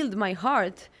healed my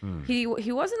heart, he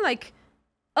wasn't like,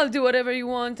 I'll do whatever you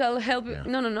want, I'll help you.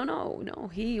 No.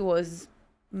 He was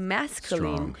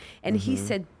masculine. Strong. And he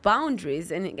set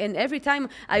boundaries, and every time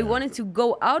I wanted to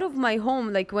go out of my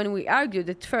home, like when we argued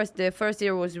the first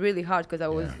year was really hard because I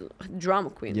was drama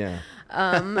queen.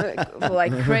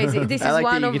 Like crazy. This I is like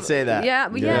one that of you could say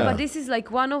that. but this is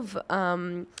like one of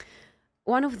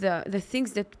the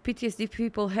things that PTSD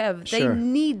people have. They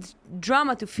need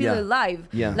drama to feel alive.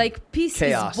 Like peace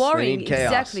Chaos. is boring. They need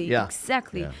chaos.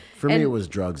 Exactly. Yeah. For me, it was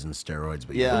drugs and steroids.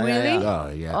 But Really? Oh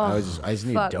yeah. I just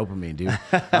need fuck. dopamine, dude.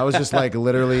 I was just like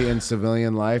literally in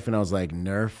civilian life, and I was like,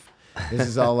 Nerf. This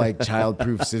is all like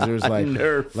childproof scissors. Like,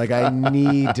 Nerf. like I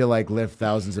need to like lift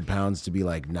thousands of pounds to be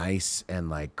like nice and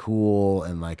like cool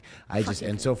and like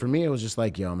and so for me it was just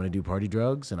like, yo, I'm gonna do party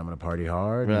drugs and I'm gonna party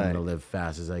hard and I'm gonna live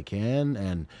fast as I can.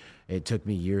 And it took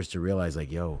me years to realize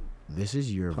like, yo, this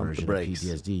is your version of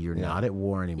PTSD. You're not at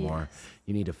war anymore. Yes.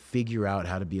 You need to figure out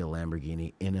how to be a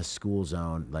Lamborghini in a school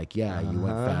zone. Like, you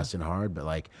went fast and hard, but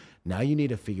like now you need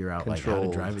to figure out like how to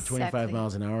drive at 25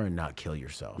 miles an hour and not kill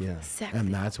yourself. Exactly.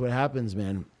 And that's what happens,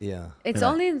 man. It's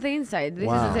only in the inside. This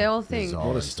is the whole thing.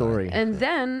 What a story. And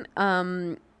then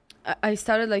I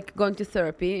started like going to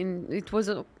therapy, and it was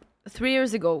 3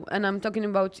 years ago, and I'm talking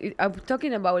about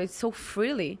it so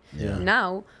freely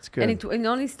now. It's good. And it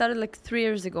only started like 3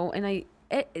 years ago, and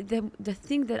the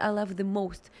thing that I love the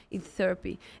most is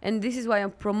therapy, and this is why I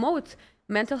promote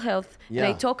mental health, and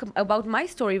I talk about my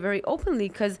story very openly,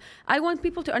 because I want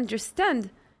people to understand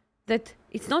that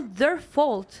it's not their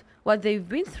fault what they've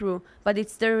been through, but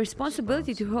it's their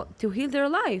responsibility to heal their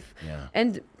life.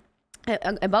 And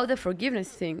about the forgiveness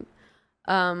thing,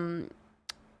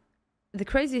 the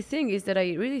crazy thing is that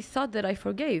I really thought that I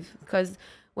forgave, because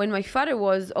when my father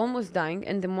was almost dying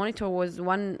and the monitor was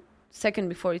 1 second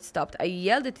before it stopped, I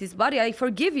yelled at his body, I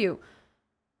forgive you.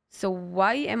 So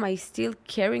why am I still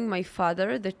carrying my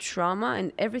father, the trauma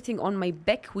and everything on my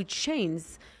back with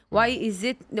chains? Why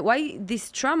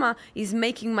this trauma is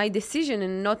making my decision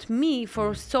and not me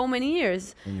for so many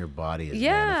years? And your body is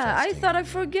I thought I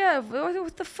forgave.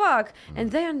 What the fuck?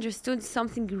 And they understood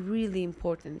something really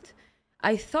important.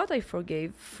 I thought I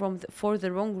forgave for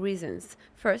the wrong reasons.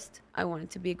 First, I wanted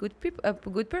to be a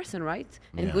good person, right?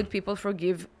 And good people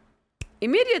forgive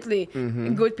immediately.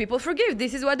 And good people forgive.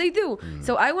 This is what they do.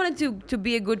 So I wanted to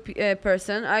be a good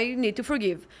person. I need to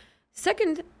forgive.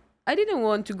 Second, I didn't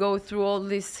want to go through all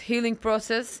this healing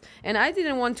process, and I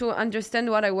didn't want to understand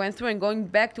what I went through and going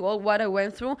back to all what I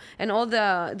went through. And all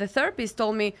the therapists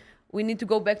told me, we need to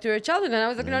go back to your childhood. And I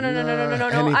was like,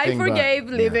 no. I forgave,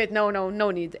 leave it.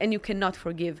 No need. And you cannot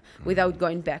forgive without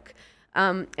going back.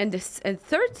 And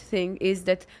third thing is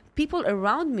that people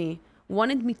around me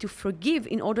wanted me to forgive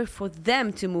in order for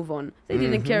them to move on. They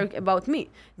didn't care about me.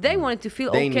 They wanted to feel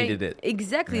okay. They needed it.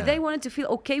 Exactly. They wanted to feel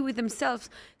okay with themselves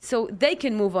so they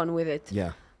can move on with it.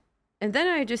 And then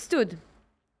I understood,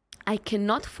 I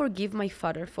cannot forgive my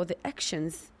father for the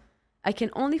actions. I can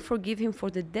only forgive him for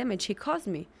the damage he caused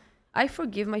me. I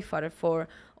forgive my father for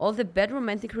all the bad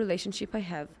romantic relationship I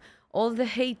have, all the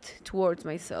hate towards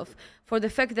myself, for the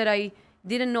fact that I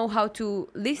didn't know how to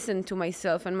listen to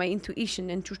myself and my intuition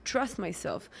and to trust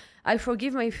myself. I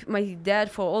forgive my dad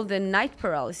for all the night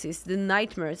paralysis, the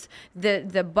nightmares,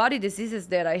 the body diseases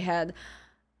that I had.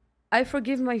 I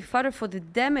forgive my father for the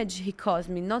damage he caused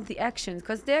me, not the actions,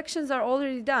 because the actions are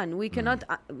already done. We cannot,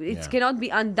 cannot be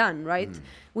undone, right?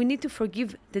 We need to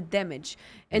forgive the damage.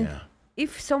 And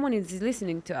if someone is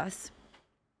listening to us,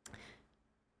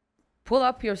 pull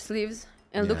up your sleeves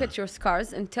and look at your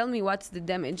scars and tell me what's the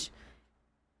damage.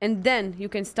 And then you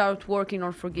can start working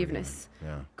on forgiveness.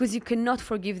 Because you cannot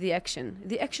forgive the action.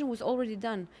 The action was already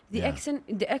done. The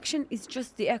action is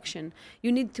just the action.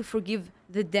 You need to forgive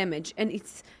the damage.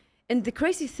 And the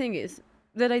crazy thing is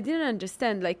that I didn't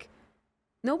understand, like,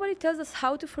 nobody tells us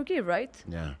how to forgive, right?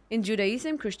 Yeah. In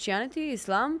Judaism, Christianity,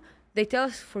 Islam, they tell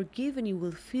us forgive and you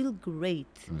will feel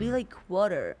great. Be like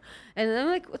water. And I'm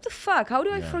like, what the fuck? How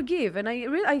do I forgive? And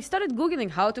I started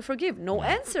Googling how to forgive. No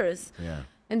answers. Yeah.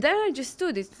 And then I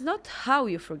understood it's not how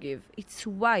you forgive, it's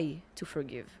why to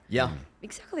forgive. Yeah.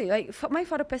 Exactly. Like my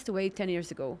father passed away 10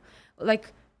 years ago.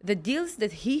 Like the deals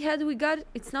that he had with God,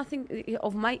 it's nothing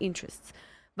of my interests.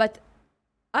 But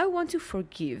I want to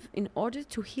forgive in order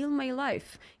to heal my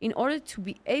life, in order to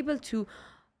be able to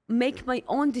make my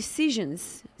own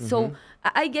decisions. So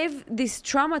I gave this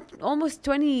trauma almost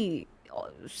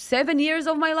 27 years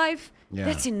of my life. Yeah.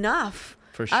 That's enough.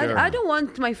 For sure. I don't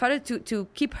want my father to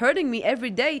keep hurting me every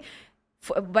day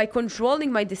by controlling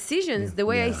my decisions, the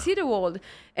way I see the world.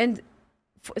 And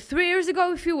 3 years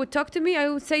ago, if you would talk to me, I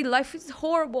would say life is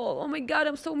horrible. Oh my God,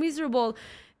 I'm so miserable.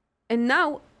 And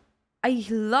now I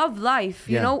love life.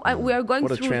 You know, we are going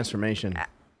through... What a transformation.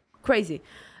 Crazy.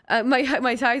 My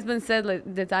husband said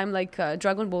that I'm like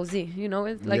Dragon Ball Z. You know,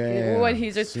 like when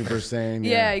he's just Super Saiyan.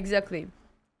 Yeah, exactly.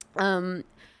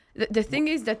 The thing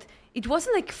is that it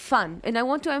wasn't like fun, and I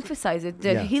want to emphasize it.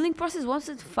 The healing process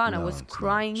wasn't fun. I was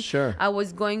crying. Sure. I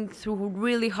was going through a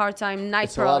really hard time, night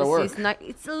It's a lot of paralysis. work.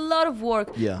 It's a lot of work,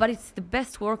 Yeah. but it's the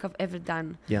best work I've ever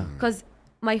done. Yeah. Because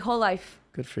my whole life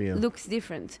Good for you. looks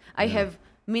different. I have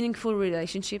meaningful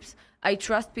relationships. I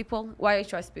trust people. Why I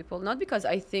trust people? Not because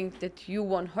I think that you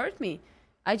won't hurt me.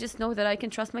 I just know that I can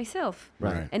trust myself.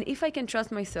 Right. And if I can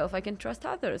trust myself, I can trust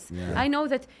others. Yeah. I know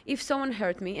that if someone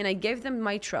hurt me and I gave them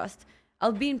my trust,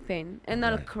 I'll be in pain and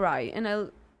I'll cry and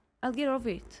I'll get over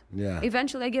it. Yeah.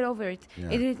 Eventually I get over it. Yeah.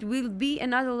 And it will be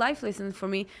another life lesson for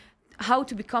me, how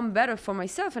to become better for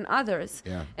myself and others.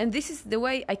 Yeah. And this is the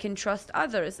way I can trust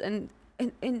others. And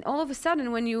all of a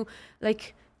sudden when you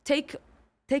like take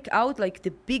out like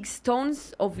the big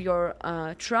stones of your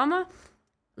trauma,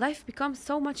 life becomes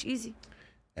so much easy.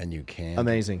 And you can't.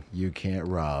 Amazing. You can't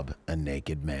rob a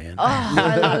naked man. Oh,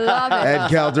 I love it. Ed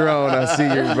Calderon, I see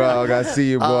you, bro. I see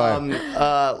you, boy.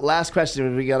 Last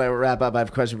question. We got to wrap up. I have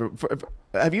a question.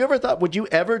 Have you ever thought, would you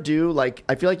ever do, like,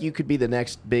 I feel like you could be the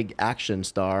next big action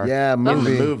star in the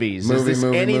movies. Is this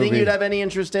anything you'd have any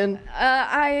interest in?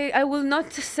 I will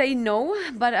not say no,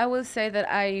 but I will say that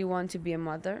I want to be a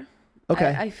mother.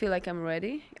 Okay. I feel like I'm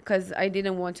ready because I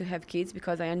didn't want to have kids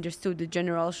because I understood the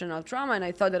generational trauma and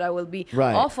I thought that I will be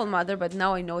awful mother, but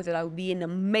now I know that I will be an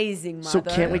amazing mother. So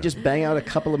can't we just bang out a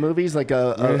couple of movies, like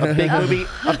a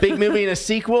big movie and a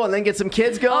sequel, and then get some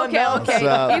kids going? Okay.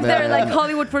 If they're like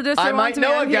Hollywood producers, I might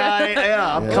know a guy.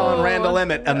 I'm calling Randall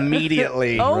Emmett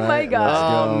immediately. Oh my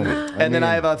God. And then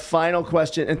I have a final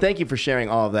question, and thank you for sharing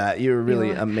all of that. You're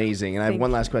really amazing. And I have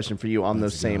one last question for you on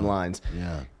those same lines.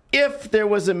 Yeah. If there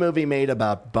was a movie made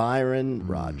about Byron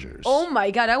Rodgers, Oh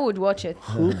my God, I would watch it.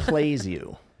 who plays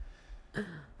you?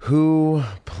 Who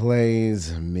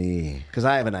plays me? Because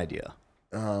I have an idea.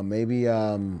 Maybe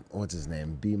what's his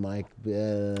name? Mike.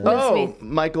 Smith.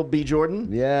 Michael B. Jordan.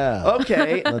 Yeah.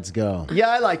 Okay. Let's go. Yeah,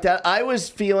 I like that. I was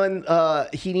feeling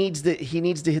he needs to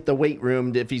hit the weight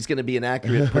room if he's going to be an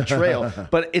accurate portrayal.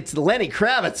 But it's Lenny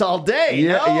Kravitz all day.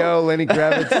 Yeah, no? yo, Lenny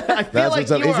Kravitz. I feel like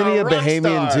what's up. you Isn't are he a a rock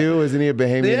Bahamian star. too? Isn't he a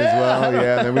Bahamian as well?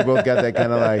 Yeah. And then we both got that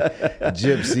kind of like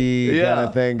gypsy kind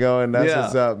of thing going. That's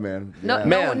what's up, man. No, Yeah.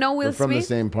 Man, no Will We're from the Smith.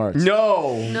 same parts.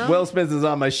 No. Will Smith is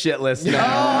on my shit list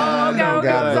now. Okay,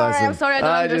 God bless him. I'm sorry, I don't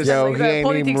I just- understand Yo, he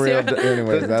ain't even politics real. here.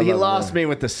 Anyways, I He love lost him. me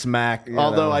with the smack.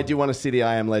 Although I do want to see the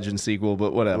I Am Legend sequel,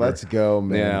 but whatever. Let's go,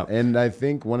 man. Yeah. And I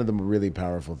think one of the really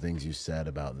powerful things you said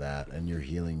about that and your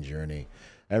healing journey,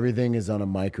 everything is on a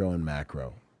micro and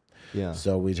macro. Yeah.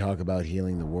 So we talk about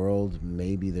healing the world.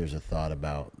 Maybe there's a thought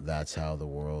about that's how the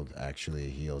world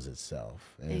actually heals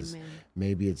itself. Is Amen.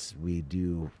 maybe it's we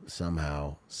do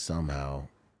somehow,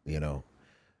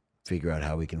 figure out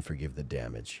how we can forgive the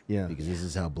damage. Yeah. Because this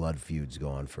is how blood feuds go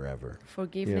on forever.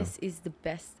 Forgiveness is the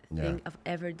best thing I've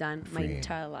ever done my Freeing.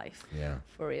 entire life. Yeah.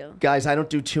 For real. Guys, I don't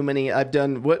do too many. I've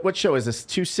done, what show is this?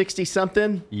 260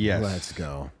 something? Yes. Let's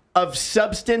go. Of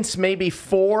substance, maybe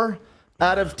 4.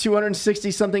 Out of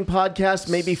 260 something podcasts,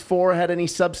 maybe 4 had any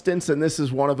substance, and this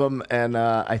is one of them. And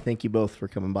I thank you both for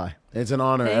coming by. It's an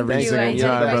honor Thank every you, single Andy.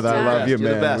 time, You're the brother. I best. love you, You're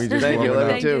the man. best. We just Thank you. warming Love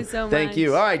up. you Thank too. you so Thank you.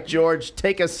 much. All right, George,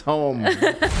 take us home.